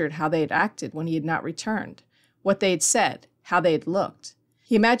wondered how they had acted when he had not returned, what they had said, how they had looked.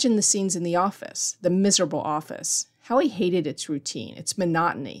 He imagined the scenes in the office, the miserable office, how he hated its routine, its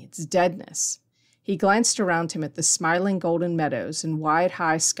monotony, its deadness. He glanced around him at the smiling golden meadows and wide,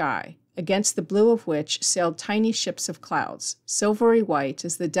 high sky, against the blue of which sailed tiny ships of clouds, silvery white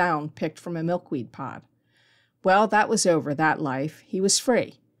as the down picked from a milkweed pod. Well, that was over, that life. He was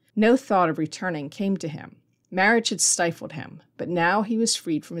free. No thought of returning came to him. Marriage had stifled him, but now he was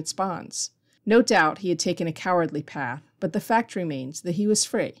freed from its bonds. No doubt he had taken a cowardly path, but the fact remains that he was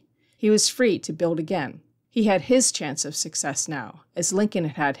free. He was free to build again. He had his chance of success now, as Lincoln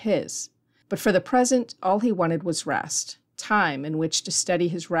had had his. But for the present, all he wanted was rest, time in which to steady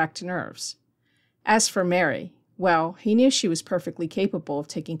his racked nerves. As for Mary, well, he knew she was perfectly capable of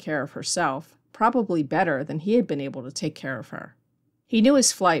taking care of herself, probably better than he had been able to take care of her. He knew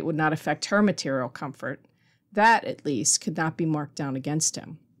his flight would not affect her material comfort. That, at least, could not be marked down against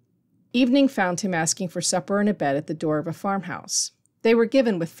him. Evening found him asking for supper and a bed at the door of a farmhouse. They were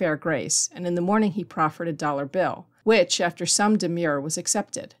given with fair grace, and in the morning he proffered a $1 bill, which, after some demur, was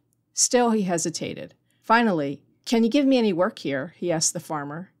accepted. Still he hesitated. Finally, "Can you give me any work here?" he asked the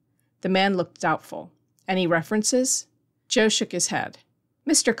farmer. The man looked doubtful. "Any references?" Joe shook his head.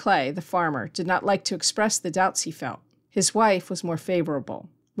 Mr. Clay, the farmer, did not like to express the doubts he felt. His wife was more favorable.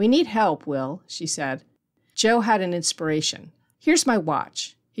 "We need help, Will," she said. Joe had an inspiration. "Here's my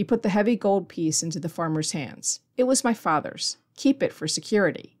watch." He put the heavy gold piece into the farmer's hands. "It was my father's. Keep it for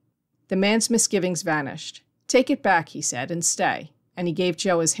security." The man's misgivings vanished. "Take it back," he said, "and stay." And he gave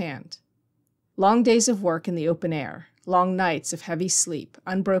Joe his hand. Long days of work in the open air, long nights of heavy sleep,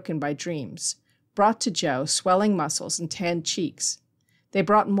 unbroken by dreams, brought to Joe swelling muscles and tanned cheeks. They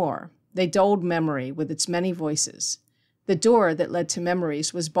brought more. They dulled memory with its many voices. The door that led to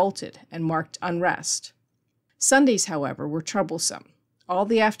memories was bolted and marked unrest. Sundays, however, were troublesome. All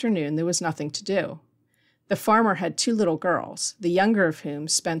the afternoon there was nothing to do. The farmer had 2 little girls, the younger of whom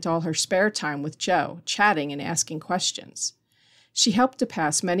spent all her spare time with Joe, chatting and asking questions. She helped to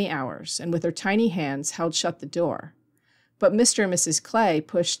pass many hours, and with her tiny hands held shut the door. But Mr. and Mrs. Clay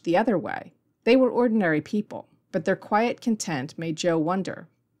pushed the other way. They were ordinary people, but their quiet content made Joe wonder.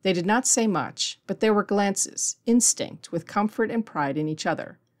 They did not say much, but there were glances, instinct, with comfort and pride in each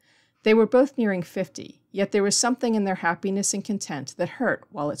other. They were both nearing 50, yet there was something in their happiness and content that hurt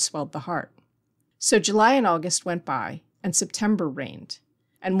while it swelled the heart. So July and August went by, and September reigned.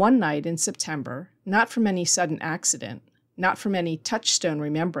 And one night in September, not from any sudden accident, not from any touchstone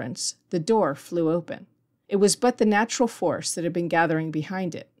remembrance, the door flew open. It was but the natural force that had been gathering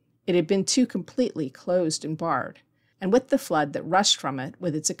behind it. It had been too completely closed and barred. And with the flood that rushed from it,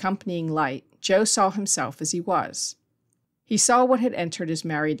 with its accompanying light, Joe saw himself as he was. He saw what had entered his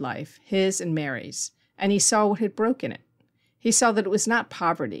married life, his and Mary's, and he saw what had broken it. He saw that it was not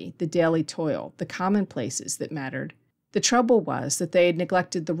poverty, the daily toil, the commonplaces that mattered. The trouble was that they had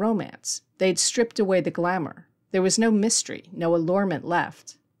neglected the romance. They had stripped away the glamour. There was no mystery, no allurement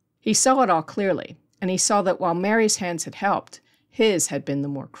left. He saw it all clearly, and he saw that while Mary's hands had helped, his had been the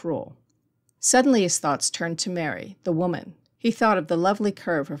more cruel. Suddenly his thoughts turned to Mary, the woman. He thought of the lovely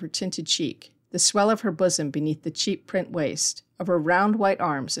curve of her tinted cheek, the swell of her bosom beneath the cheap print waist, of her round white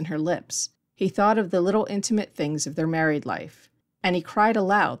arms and her lips. He thought of the little intimate things of their married life, and he cried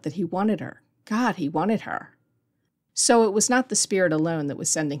aloud that he wanted her. God, he wanted her. So it was not the spirit alone that was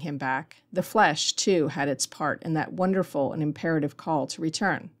sending him back. The flesh, too, had its part in that wonderful and imperative call to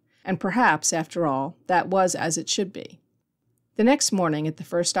return. And perhaps, after all, that was as it should be. The next morning, at the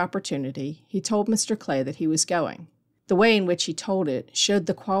first opportunity, he told Mr. Clay that he was going. The way in which he told it showed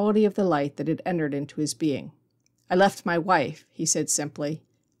the quality of the light that had entered into his being. "I left my wife," he said simply,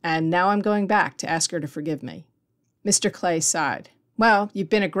 "and now I'm going back to ask her to forgive me." Mr. Clay sighed. "Well, you've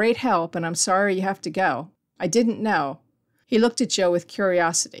been a great help, and I'm sorry you have to go. I didn't know." He looked at Joe with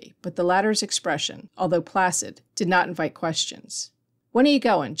curiosity, but the latter's expression, although placid, did not invite questions. "When are you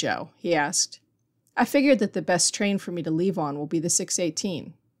going, Joe?" he asked. "I figured that the best train for me to leave on will be the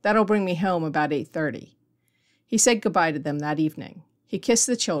 6:18. That'll bring me home about 8:30. He said goodbye to them that evening. He kissed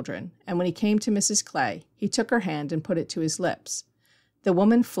the children, and when he came to Mrs. Clay, he took her hand and put it to his lips. The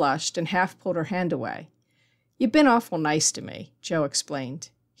woman flushed and half pulled her hand away. "You've been awful nice to me," Joe explained.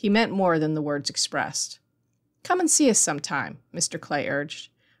 He meant more than the words expressed. "Come and see us sometime," Mr. Clay urged.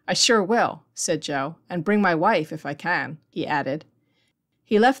 "I sure will," said Joe, "and bring my wife if I can," he added.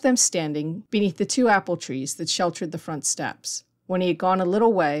 He left them standing beneath the 2 apple trees that sheltered the front steps. When he had gone a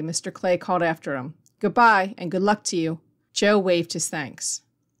little way, Mr. Clay called after him, "Goodbye, and good luck to you." Joe waved his thanks.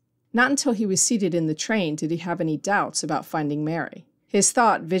 Not until he was seated in the train did he have any doubts about finding Mary. His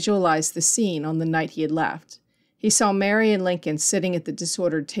thought visualized the scene on the night he had left. He saw Mary and Lincoln sitting at the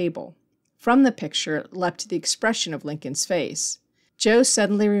disordered table. From the picture leapt the expression of Lincoln's face. Joe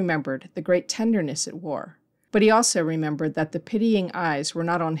suddenly remembered the great tenderness it wore, but he also remembered that the pitying eyes were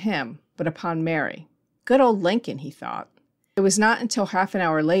not on him, but upon Mary. Good old Lincoln, he thought. It was not until half an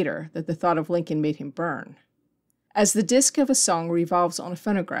hour later that the thought of Lincoln made him burn. As the disc of a song revolves on a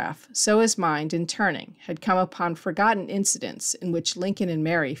phonograph, so his mind, in turning, had come upon forgotten incidents in which Lincoln and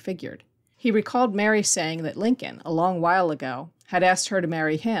Mary figured. He recalled Mary saying that Lincoln, a long while ago, had asked her to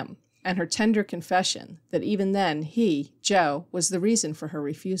marry him, and her tender confession that even then he, Joe, was the reason for her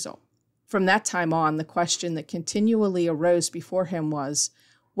refusal. From that time on, the question that continually arose before him was,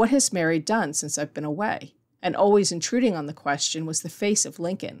 "What has Mary done since I've been away?" And always intruding on the question was the face of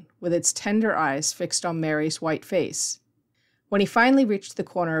Lincoln, with its tender eyes fixed on Mary's white face. When he finally reached the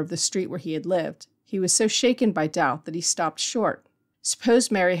corner of the street where he had lived, he was so shaken by doubt that he stopped short. Suppose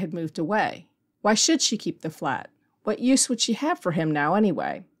Mary had moved away. Why should she keep the flat? What use would she have for him now,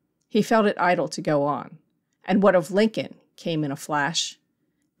 anyway? He felt it idle to go on. And what of Lincoln? Came in a flash.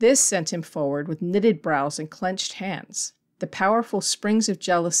 This sent him forward with knitted brows and clenched hands. The powerful springs of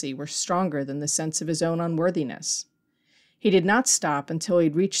jealousy were stronger than the sense of his own unworthiness. He did not stop until he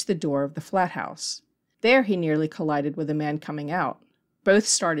had reached the door of the flat house. There he nearly collided with a man coming out. Both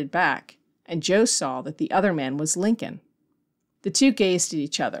started back, and Joe saw that the other man was Lincoln. The two gazed at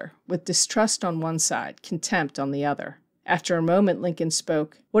each other, with distrust on one side, contempt on the other. After a moment, Lincoln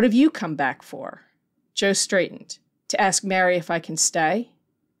spoke. "What have you come back for?" Joe straightened. "To ask Mary if I can stay?"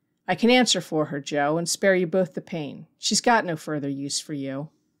 "I can answer for her, Joe, and spare you both the pain. She's got no further use for you."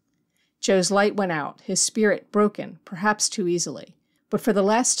 Joe's light went out, his spirit broken, perhaps too easily. But for the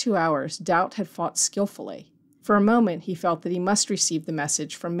last 2 hours, doubt had fought skillfully. For a moment, he felt that he must receive the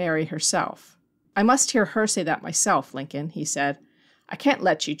message from Mary herself. "I must hear her say that myself, Lincoln," he said. "I can't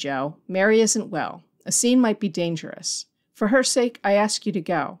let you, Joe. Mary isn't well. A scene might be dangerous. For her sake, I ask you to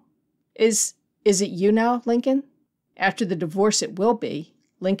go." Is it you now, Lincoln?" "After the divorce, it will be."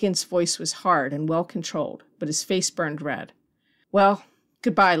 Lincoln's voice was hard and well-controlled, but his face burned red. "Well,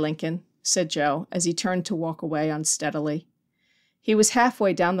 goodbye, Lincoln," said Joe, as he turned to walk away unsteadily. He was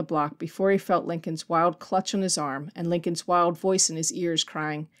halfway down the block before he felt Lincoln's wild clutch on his arm and Lincoln's wild voice in his ears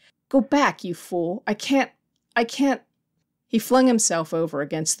crying, "Go back, you fool! I can't!" He flung himself over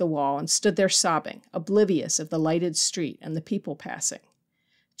against the wall and stood there sobbing, oblivious of the lighted street and the people passing.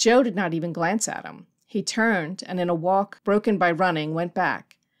 Joe did not even glance at him. He turned, and in a walk broken by running, went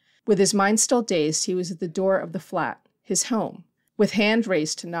back. With his mind still dazed, he was at the door of the flat, his home, with hand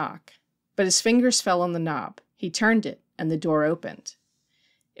raised to knock. But his fingers fell on the knob. He turned it, and the door opened.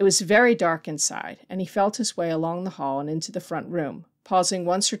 It was very dark inside, and he felt his way along the hall and into the front room, pausing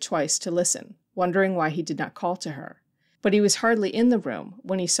once or twice to listen, wondering why he did not call to her. But he was hardly in the room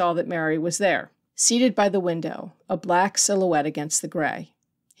when he saw that Mary was there, seated by the window, a black silhouette against the gray.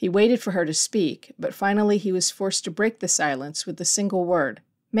 He waited for her to speak, but finally he was forced to break the silence with the single word,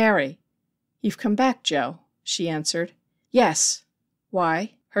 "Mary." "You've come back, Joe," she answered. "Yes."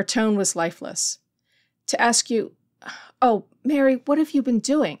 "Why?" Her tone was lifeless. "To ask you, oh, Mary, what have you been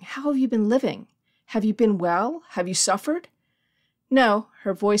doing? How have you been living? Have you been well? Have you suffered?" "No,"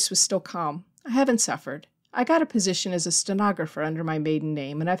 her voice was still calm. "I haven't suffered. I got a position as a stenographer under my maiden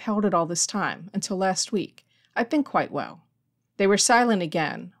name, and I've held it all this time, until last week. I've been quite well." They were silent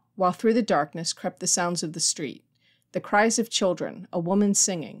again, while through the darkness crept the sounds of the street, the cries of children, a woman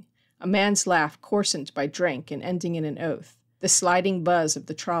singing, a man's laugh coarsened by drink and ending in an oath, the sliding buzz of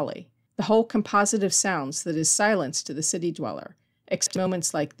the trolley, the whole composite of sounds that is silence to the city dweller, except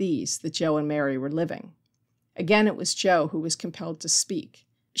moments like these that Joe and Mary were living. Again it was Joe who was compelled to speak.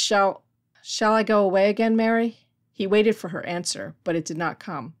 Shall I go away again, Mary? He waited for her answer, but it did not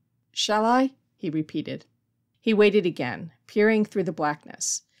come. Shall I? He repeated. He waited again, peering through the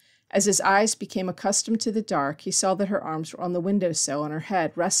blackness. As his eyes became accustomed to the dark, he saw that her arms were on the window-sill and her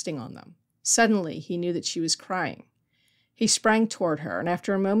head resting on them. Suddenly, he knew that she was crying. He sprang toward her, and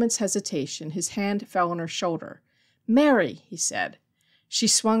after a moment's hesitation, his hand fell on her shoulder. Mary, he said. She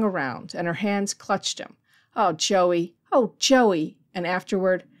swung around, and her hands clutched him. Oh, Joey! Oh, Joey! And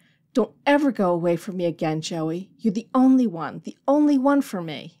afterward, don't ever go away from me again, Joey. You're the only one for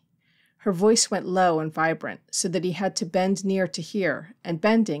me. Her voice went low and vibrant, so that he had to bend near to hear, and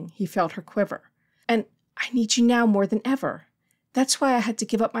bending, he felt her quiver. And I need you now more than ever. That's why I had to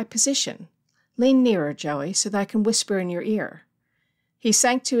give up my position. Lean nearer, Joey, so that I can whisper in your ear. He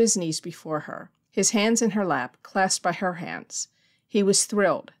sank to his knees before her, his hands in her lap, clasped by her hands. He was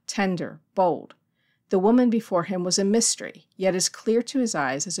thrilled, tender, bold. The woman before him was a mystery, yet as clear to his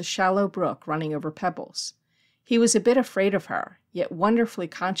eyes as a shallow brook running over pebbles. He was a bit afraid of her, yet wonderfully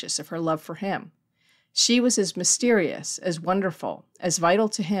conscious of her love for him. She was as mysterious, as wonderful, as vital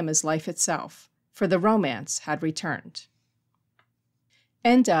to him as life itself, for the romance had returned.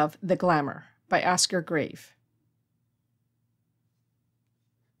 End of The Glamour by Oscar Grave.